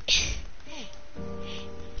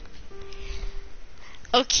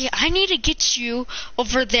 Okay, I need to get you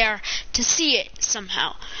over there to see it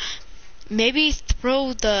somehow. Maybe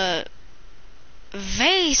throw the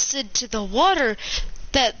vase into the water.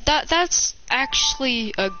 That's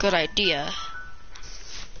actually a good idea.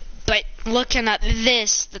 but looking at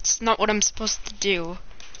this, that's not what I'm supposed to do.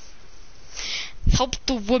 Help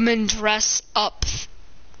the woman dress up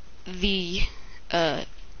the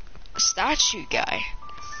statue guy.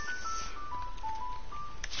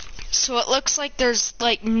 So it looks like there's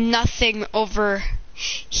like nothing over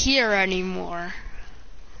here anymore.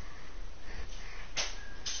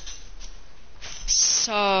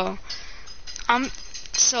 So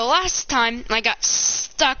last time I got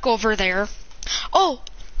stuck over there. Oh,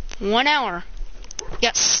 1 hour.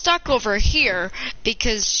 Got stuck over here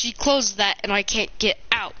because she closed that and I can't get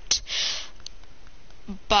out.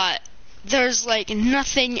 But there's like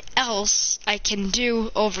nothing else I can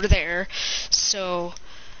do over there. So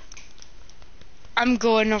I'm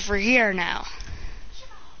going over here now.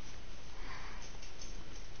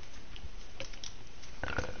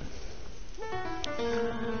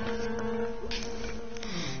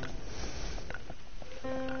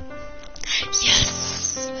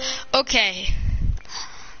 Yes. Okay.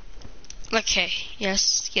 Okay.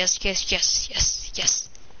 Yes.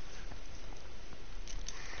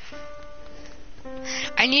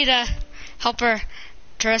 I need to help her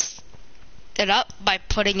dress it up by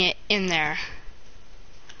putting it in there.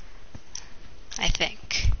 I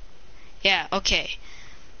think. Yeah, okay.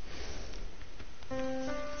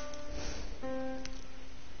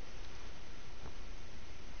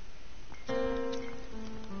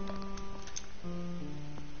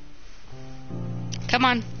 Come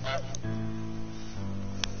on.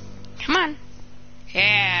 Come on.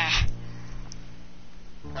 Yeah.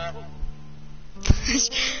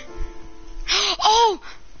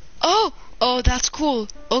 Oh, that's cool.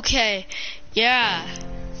 Okay. Yeah.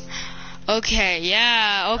 Okay,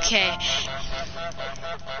 yeah, okay.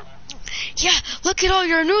 Yeah, look at all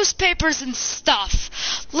your newspapers and stuff.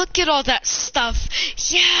 Look at all that stuff.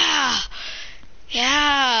 Yeah.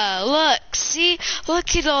 Yeah, look, see?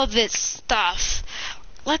 Look at all this stuff.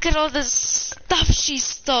 Look at all this stuff she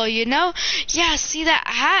stole, you know? Yeah, see that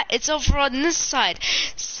hat? It's over on this side.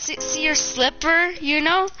 See your slipper, you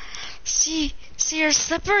know? See your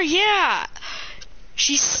slipper? Yeah.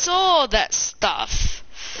 She stole that stuff.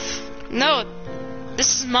 No,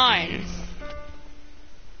 this is mine.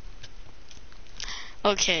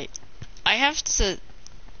 Okay, I have to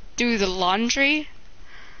do the laundry.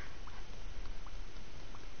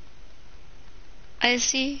 I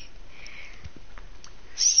see.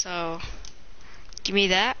 So, give me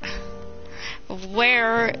that.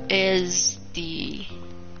 Where is the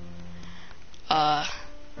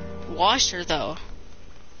washer though?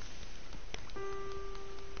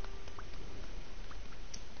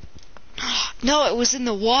 No, it was in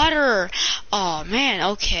the water. Oh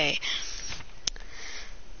man, okay.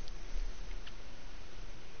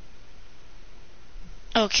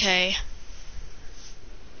 Okay.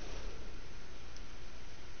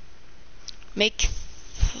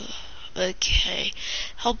 Okay.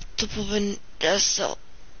 Help the woman dress up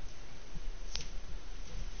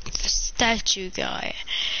the statue guy.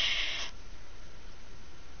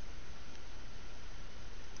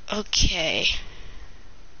 Okay.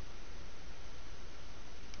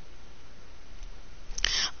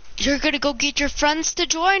 You're gonna go get your friends to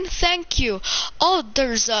join? Thank you. Oh,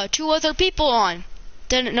 there's 2 other people on.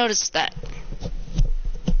 Didn't notice that.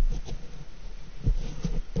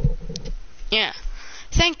 Yeah.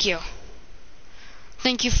 Thank you.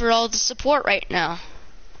 Thank you for all the support right now.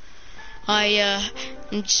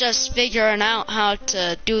 I'm just figuring out how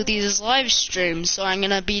to do these live streams, so I'm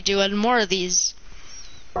gonna be doing more of these.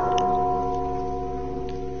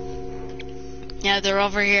 Yeah, they're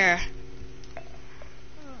over here.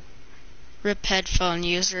 RIP headphone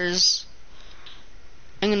users.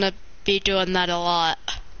 I'm gonna be doing that a lot.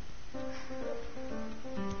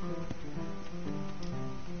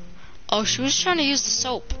 Oh, she was trying to use the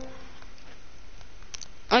soap.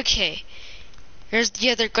 Okay, here's the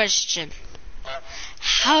other question.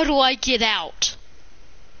 How do I get out?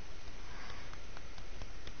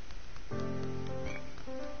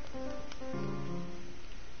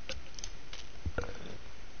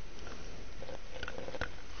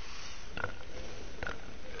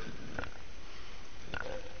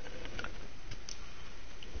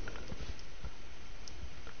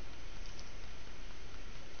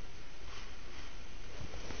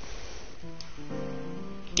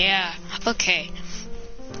 Yeah, okay.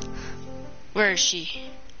 Where is she?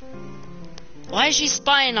 Why is she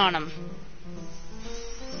spying on him?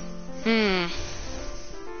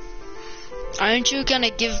 Aren't you gonna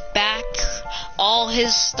give back all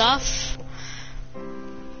his stuff?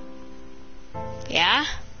 Yeah?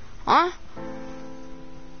 Huh?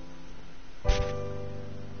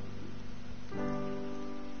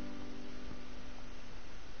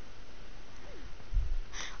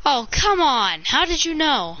 Oh, come on. How did you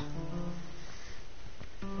know?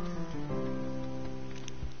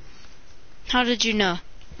 How did you know?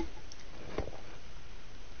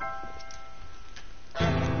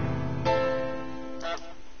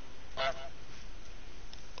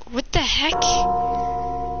 What the heck?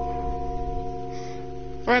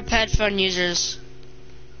 We're headphone users.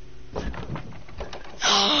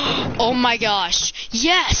 Oh my gosh.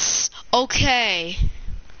 Yes! Okay.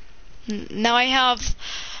 Now I have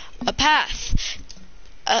a path.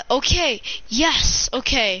 Okay. Yes.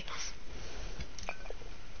 Okay.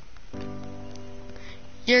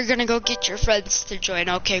 You're gonna go get your friends to join.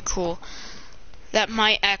 Okay, cool. That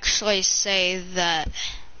might actually say that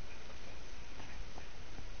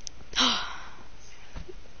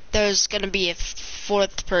there's gonna be a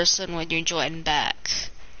fourth person when you join back.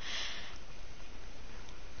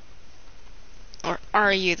 Or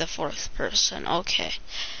are you the fourth person? Okay.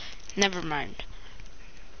 Never mind.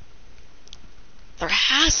 There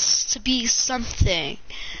has to be something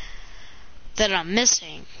that I'm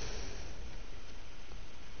missing.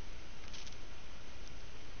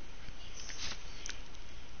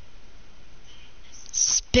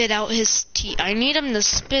 Spit out his tea. I need him to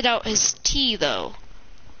spit out his tea, though.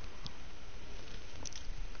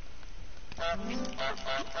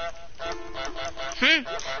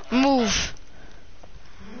 Move.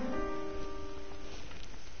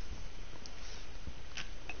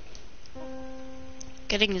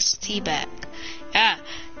 Getting his tea back. Yeah,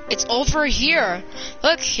 it's over here.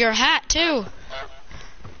 Look, your hat, too.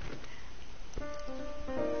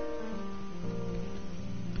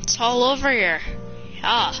 It's all over here.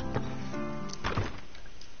 Yeah.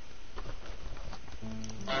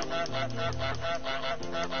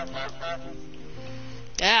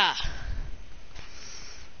 Yeah.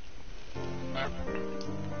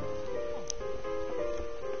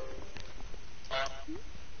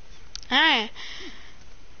 Alright.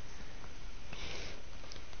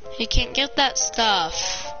 You can't get that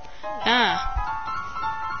stuff. Yeah.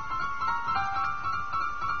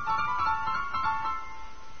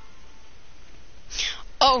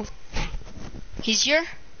 Oh. He's here?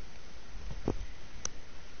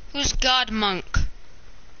 Who's God Monk?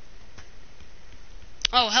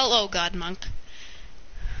 Oh, hello, God Monk.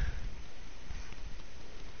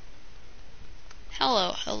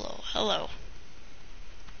 Hello, hello, hello.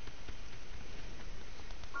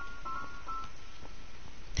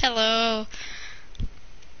 Hello.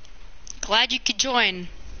 Glad you could join.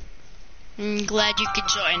 Glad you could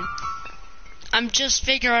join. I'm just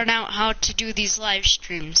figuring out how to do these live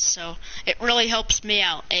streams, so it really helps me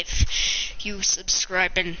out if you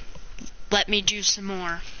subscribe and let me do some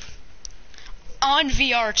more. On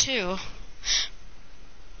VR too.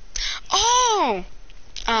 Oh!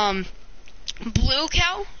 Blue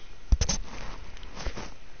Cow?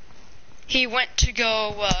 He went to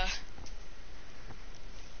go,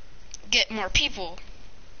 get more people.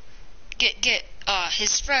 Get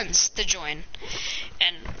his friends to join.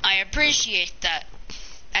 And I appreciate that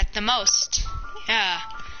at the most. Yeah.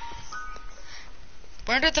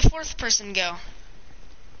 Where did the fourth person go?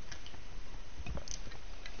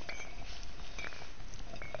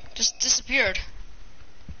 Just disappeared.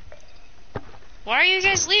 Why are you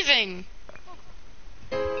guys leaving?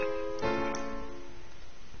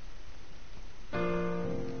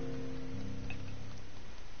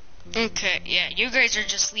 Okay, yeah, you guys are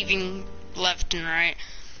just leaving left and right.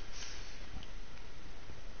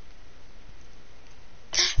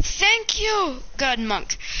 Thank you, God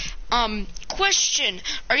Monk. Question.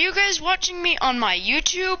 Are you guys watching me on my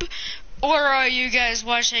YouTube, or are you guys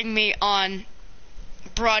watching me on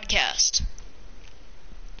broadcast?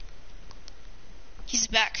 He's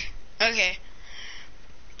back. Okay.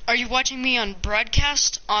 Are you watching me on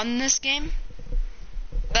broadcast on this game?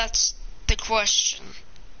 That's the question.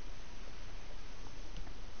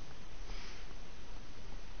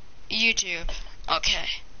 YouTube. Okay.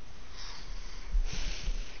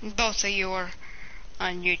 Both of you are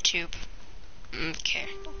on YouTube. Okay.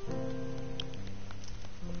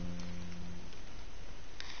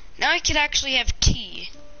 Now I could actually have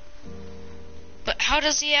tea. But how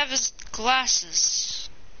does he have his glasses?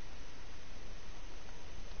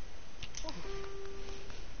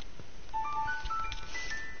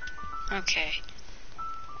 Okay.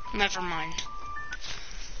 Never mind.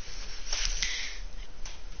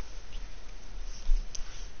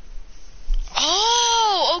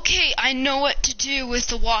 Oh, okay. I know what to do with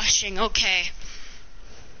the washing. Okay.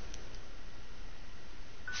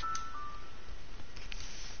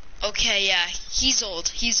 Okay, yeah. He's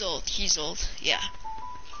old. Yeah.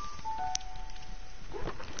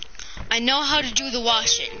 I know how to do the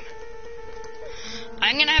washing. I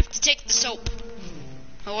I'm gonna have to take the soap.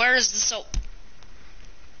 Where is the soap?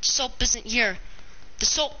 Soap isn't here. The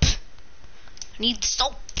soap. I need the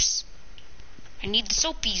soaps. I need the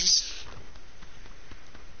soapies.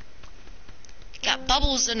 Got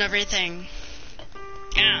bubbles and everything.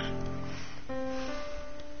 Yeah.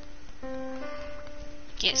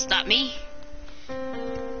 Can't stop me.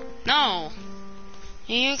 No.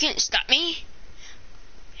 You can't stop me.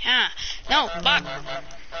 Yeah. No, fuck.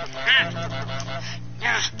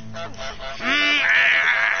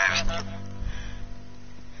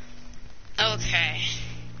 Okay.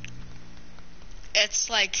 It's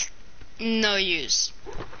like no use.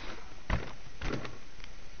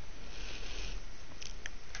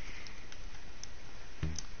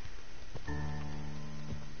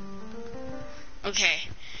 Okay.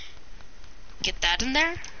 Get that in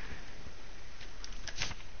there.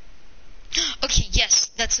 Okay, yes,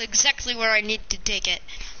 that's exactly where I need to take it.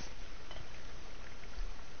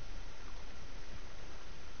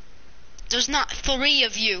 There's not 3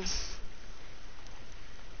 of you.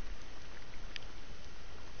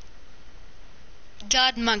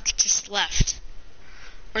 God Monk just left.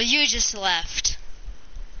 Or you just left.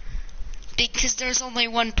 Because there's only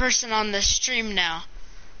 1 person on the stream now.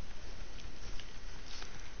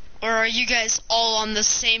 Or are you guys all on the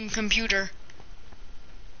same computer?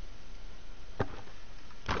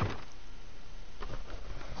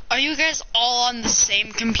 Are you guys all on the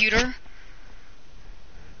same computer?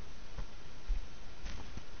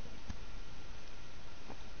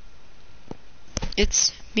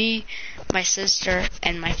 It's me, my sister,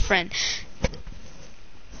 and my friend.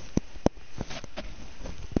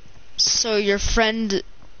 So your friend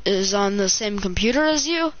is on the same computer as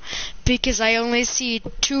you? Because I only see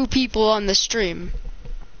 2 people on the stream.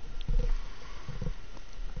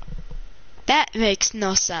 That makes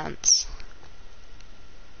no sense.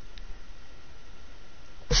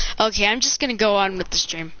 Okay, I'm just gonna go on with the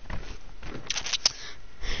stream.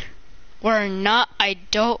 Or not, I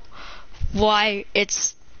don't. Why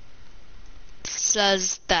it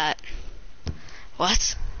says that.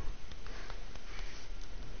 What?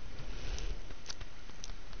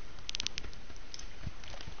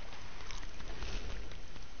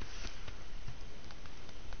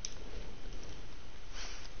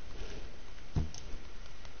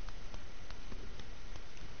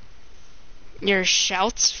 Your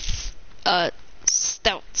shouts,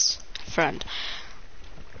 stouts, friend.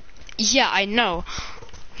 Yeah, I know.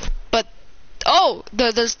 But, oh,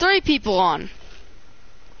 there's 3 people on.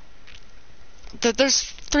 There's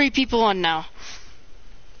 3 people on now.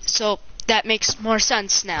 So, that makes more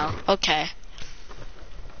sense now. Okay.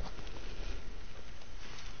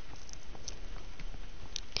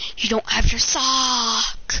 You don't have your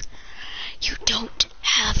sock. You don't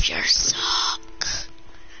have your sock.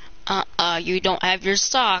 You don't have your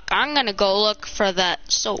sock. I'm gonna go look for that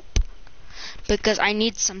soap. Because I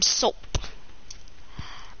need some soap.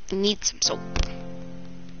 I need some soap.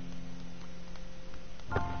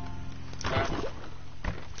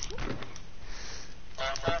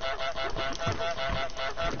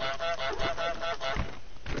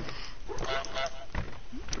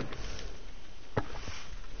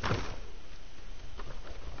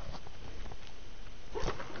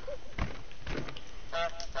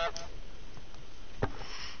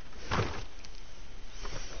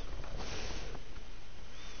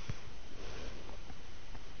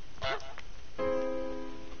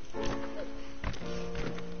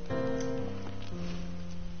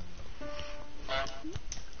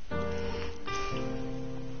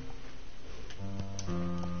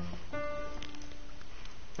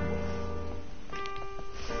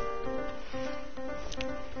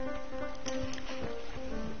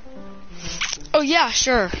 Oh yeah,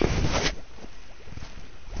 sure.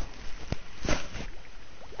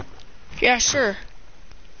 Yeah, sure.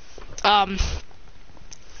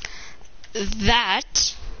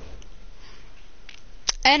 That.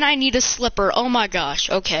 And I need a slipper. Oh my gosh,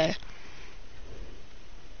 okay.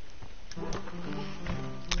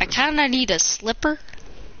 I kinda need a slipper.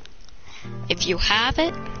 If you have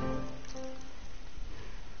it.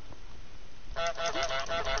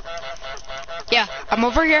 Yeah, I'm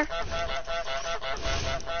over here.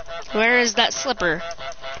 Where is that slipper?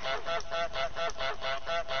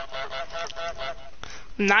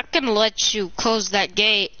 I'm not gonna let you close that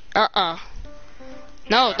gate.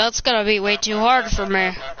 No, that's gonna be way too hard for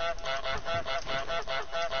me.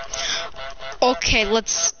 Okay,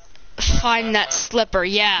 let's find that slipper.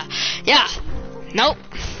 Yeah. Nope.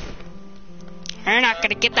 You're not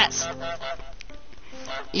gonna get that.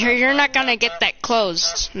 You're not gonna get that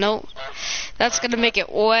closed. No. That's gonna make it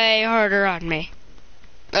way harder on me.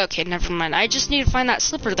 Okay, never mind. I just need to find that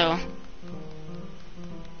slipper, though.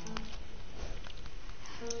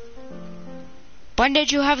 When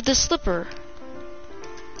did you have the slipper?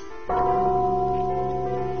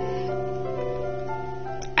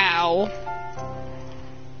 Ow.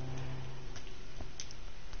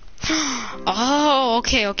 Oh,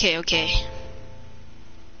 okay.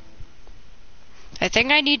 I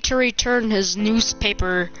think I need to return his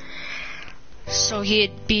newspaper so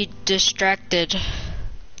he'd be distracted.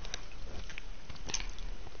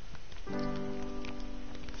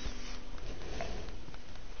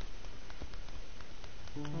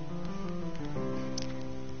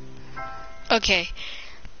 Okay.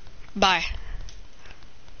 Bye.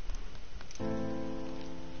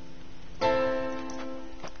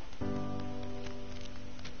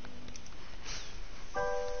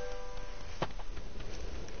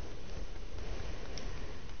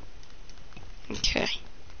 Okay.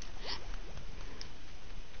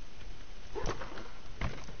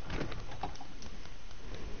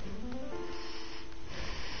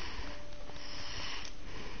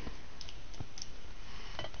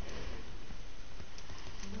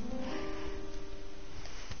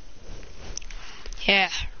 Yeah,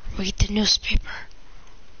 read the newspaper.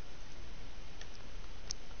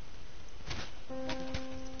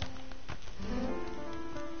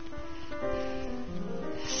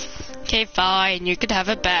 Okay, fine, you could have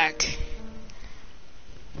it back.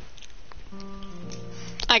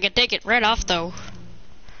 I could take it right off, though.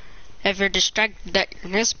 If you're distracted at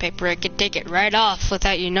your newspaper, I could take it right off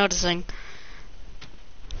without you noticing.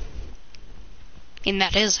 And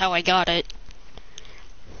that is how I got it.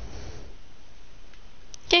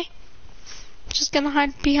 Okay. Just gonna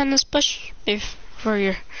hide behind this bush for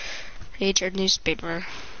your read your newspaper.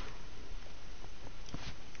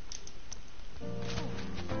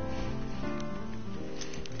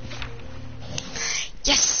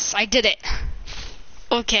 Yes, I did it.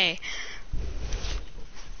 Okay.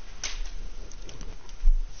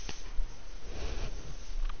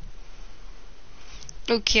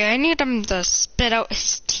 Okay, I need him to spit out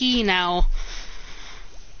his tea now.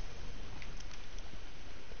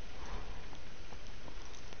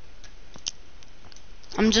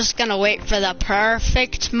 I'm just gonna wait for the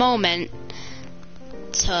perfect moment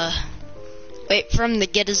to wait for him to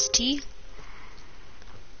get his tea.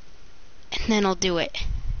 And then I'll do it.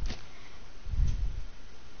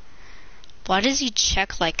 Why does he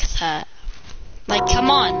check like that? Like,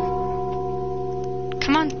 come on.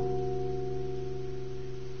 Come on.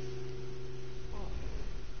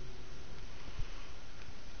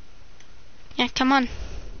 Yeah, come on.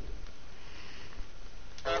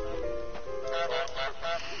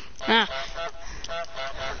 Ah.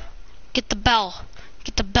 Get the bell.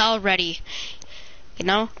 Get the bell ready. You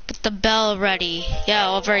know? Get the bell ready.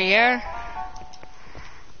 Yeah, over here.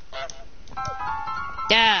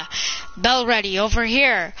 Yeah. Bell ready. Over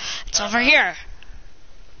here. It's over here.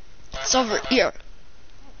 It's over here.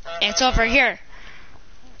 It's over here.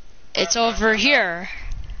 It's over here.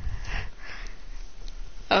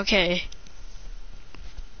 Okay.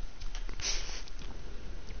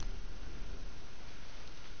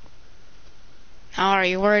 Now, are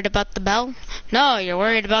you worried about the bell? No, you're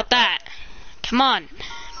worried about that. Come on.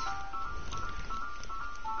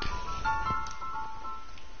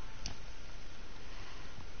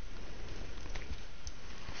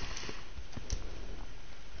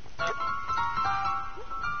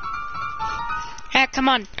 Yeah, come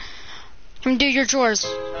on. Come do your chores.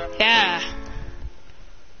 Yeah.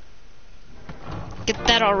 Get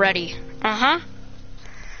that already. Uh-huh.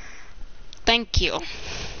 Thank you.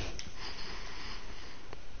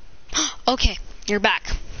 Okay, you're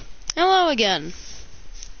back. Hello again.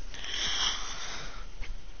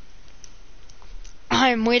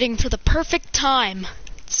 I'm waiting for the perfect time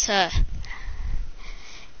to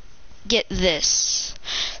get this,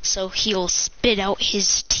 so he'll spit out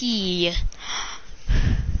his tea.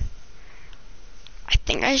 I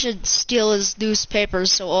think I should steal his newspaper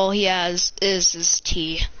so all he has is his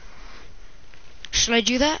tea. Should I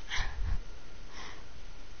do that?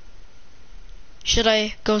 Should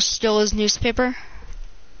I go steal his newspaper?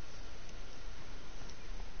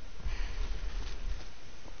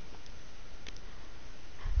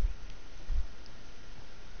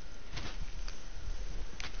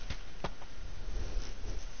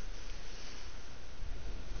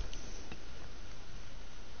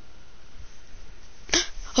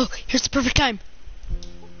 Oh, here's the perfect time.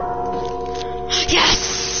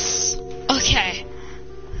 Yes! Okay.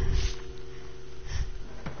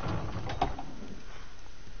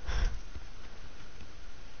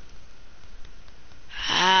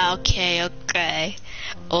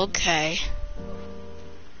 Okay.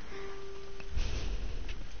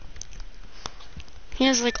 He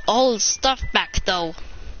has like all his stuff back though.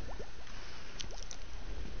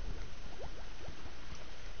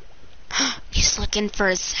 He's looking for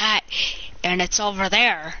his hat, and it's over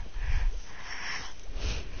there.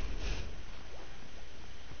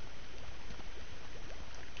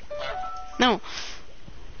 No.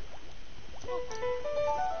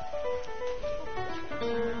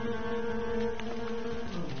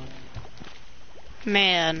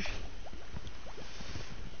 Man.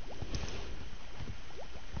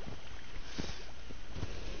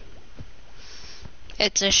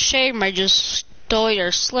 It's a shame I just stole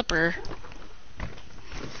your slipper.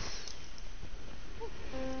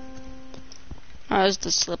 How's the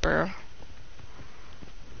slipper?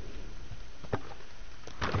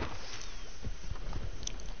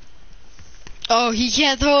 Oh, he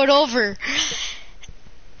can't throw it over.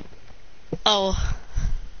 Oh.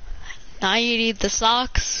 Now you need the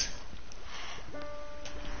socks?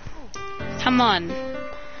 Come on.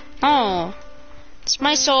 Oh. It's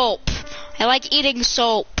my soap. I like eating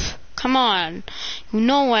soap. Come on. You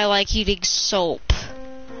know I like eating soap.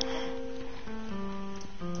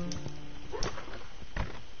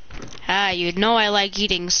 Ah, you know I like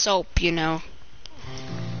eating soap, you know.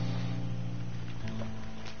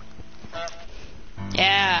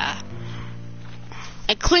 Yeah.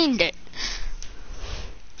 I cleaned it.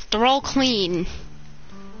 They're all clean.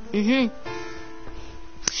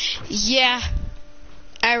 Yeah.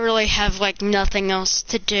 I really have like nothing else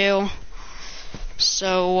to do.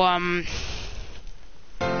 So, I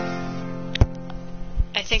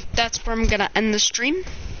think that's where I'm gonna end the stream.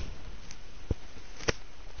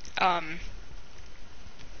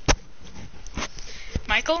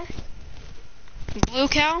 Michael? Blue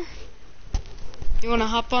Cow? You wanna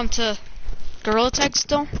hop onto Gorilla Tag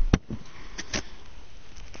still?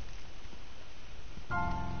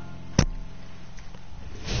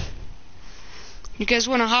 You guys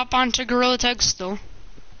wanna hop onto Gorilla Tag still?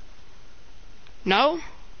 No?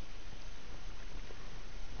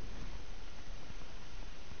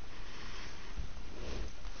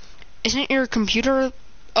 Isn't your computer...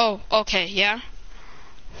 Oh, okay, yeah.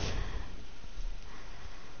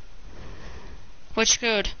 Which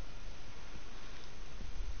code?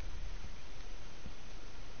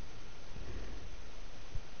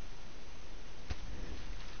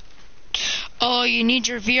 Oh, you need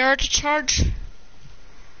your VR to charge?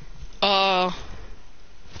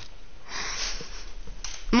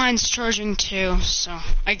 Mine's charging too, so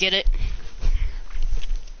I get it.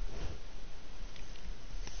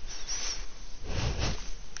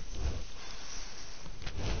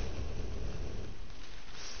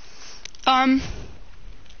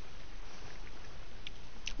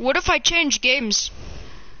 What if I change games?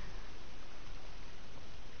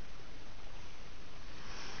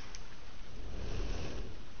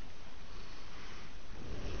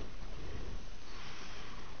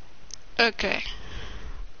 Okay.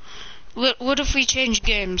 What if we change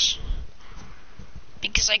games?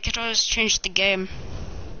 Because I could always change the game.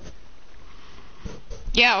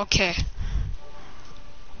 Yeah, okay.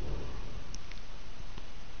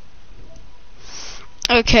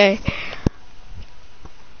 Okay.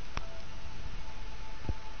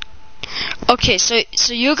 Okay, so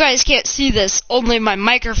you guys can't see this, only my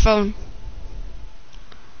microphone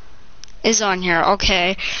is on here.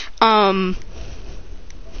 Okay.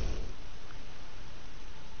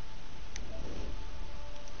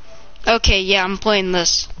 Okay, yeah, I'm playing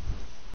this.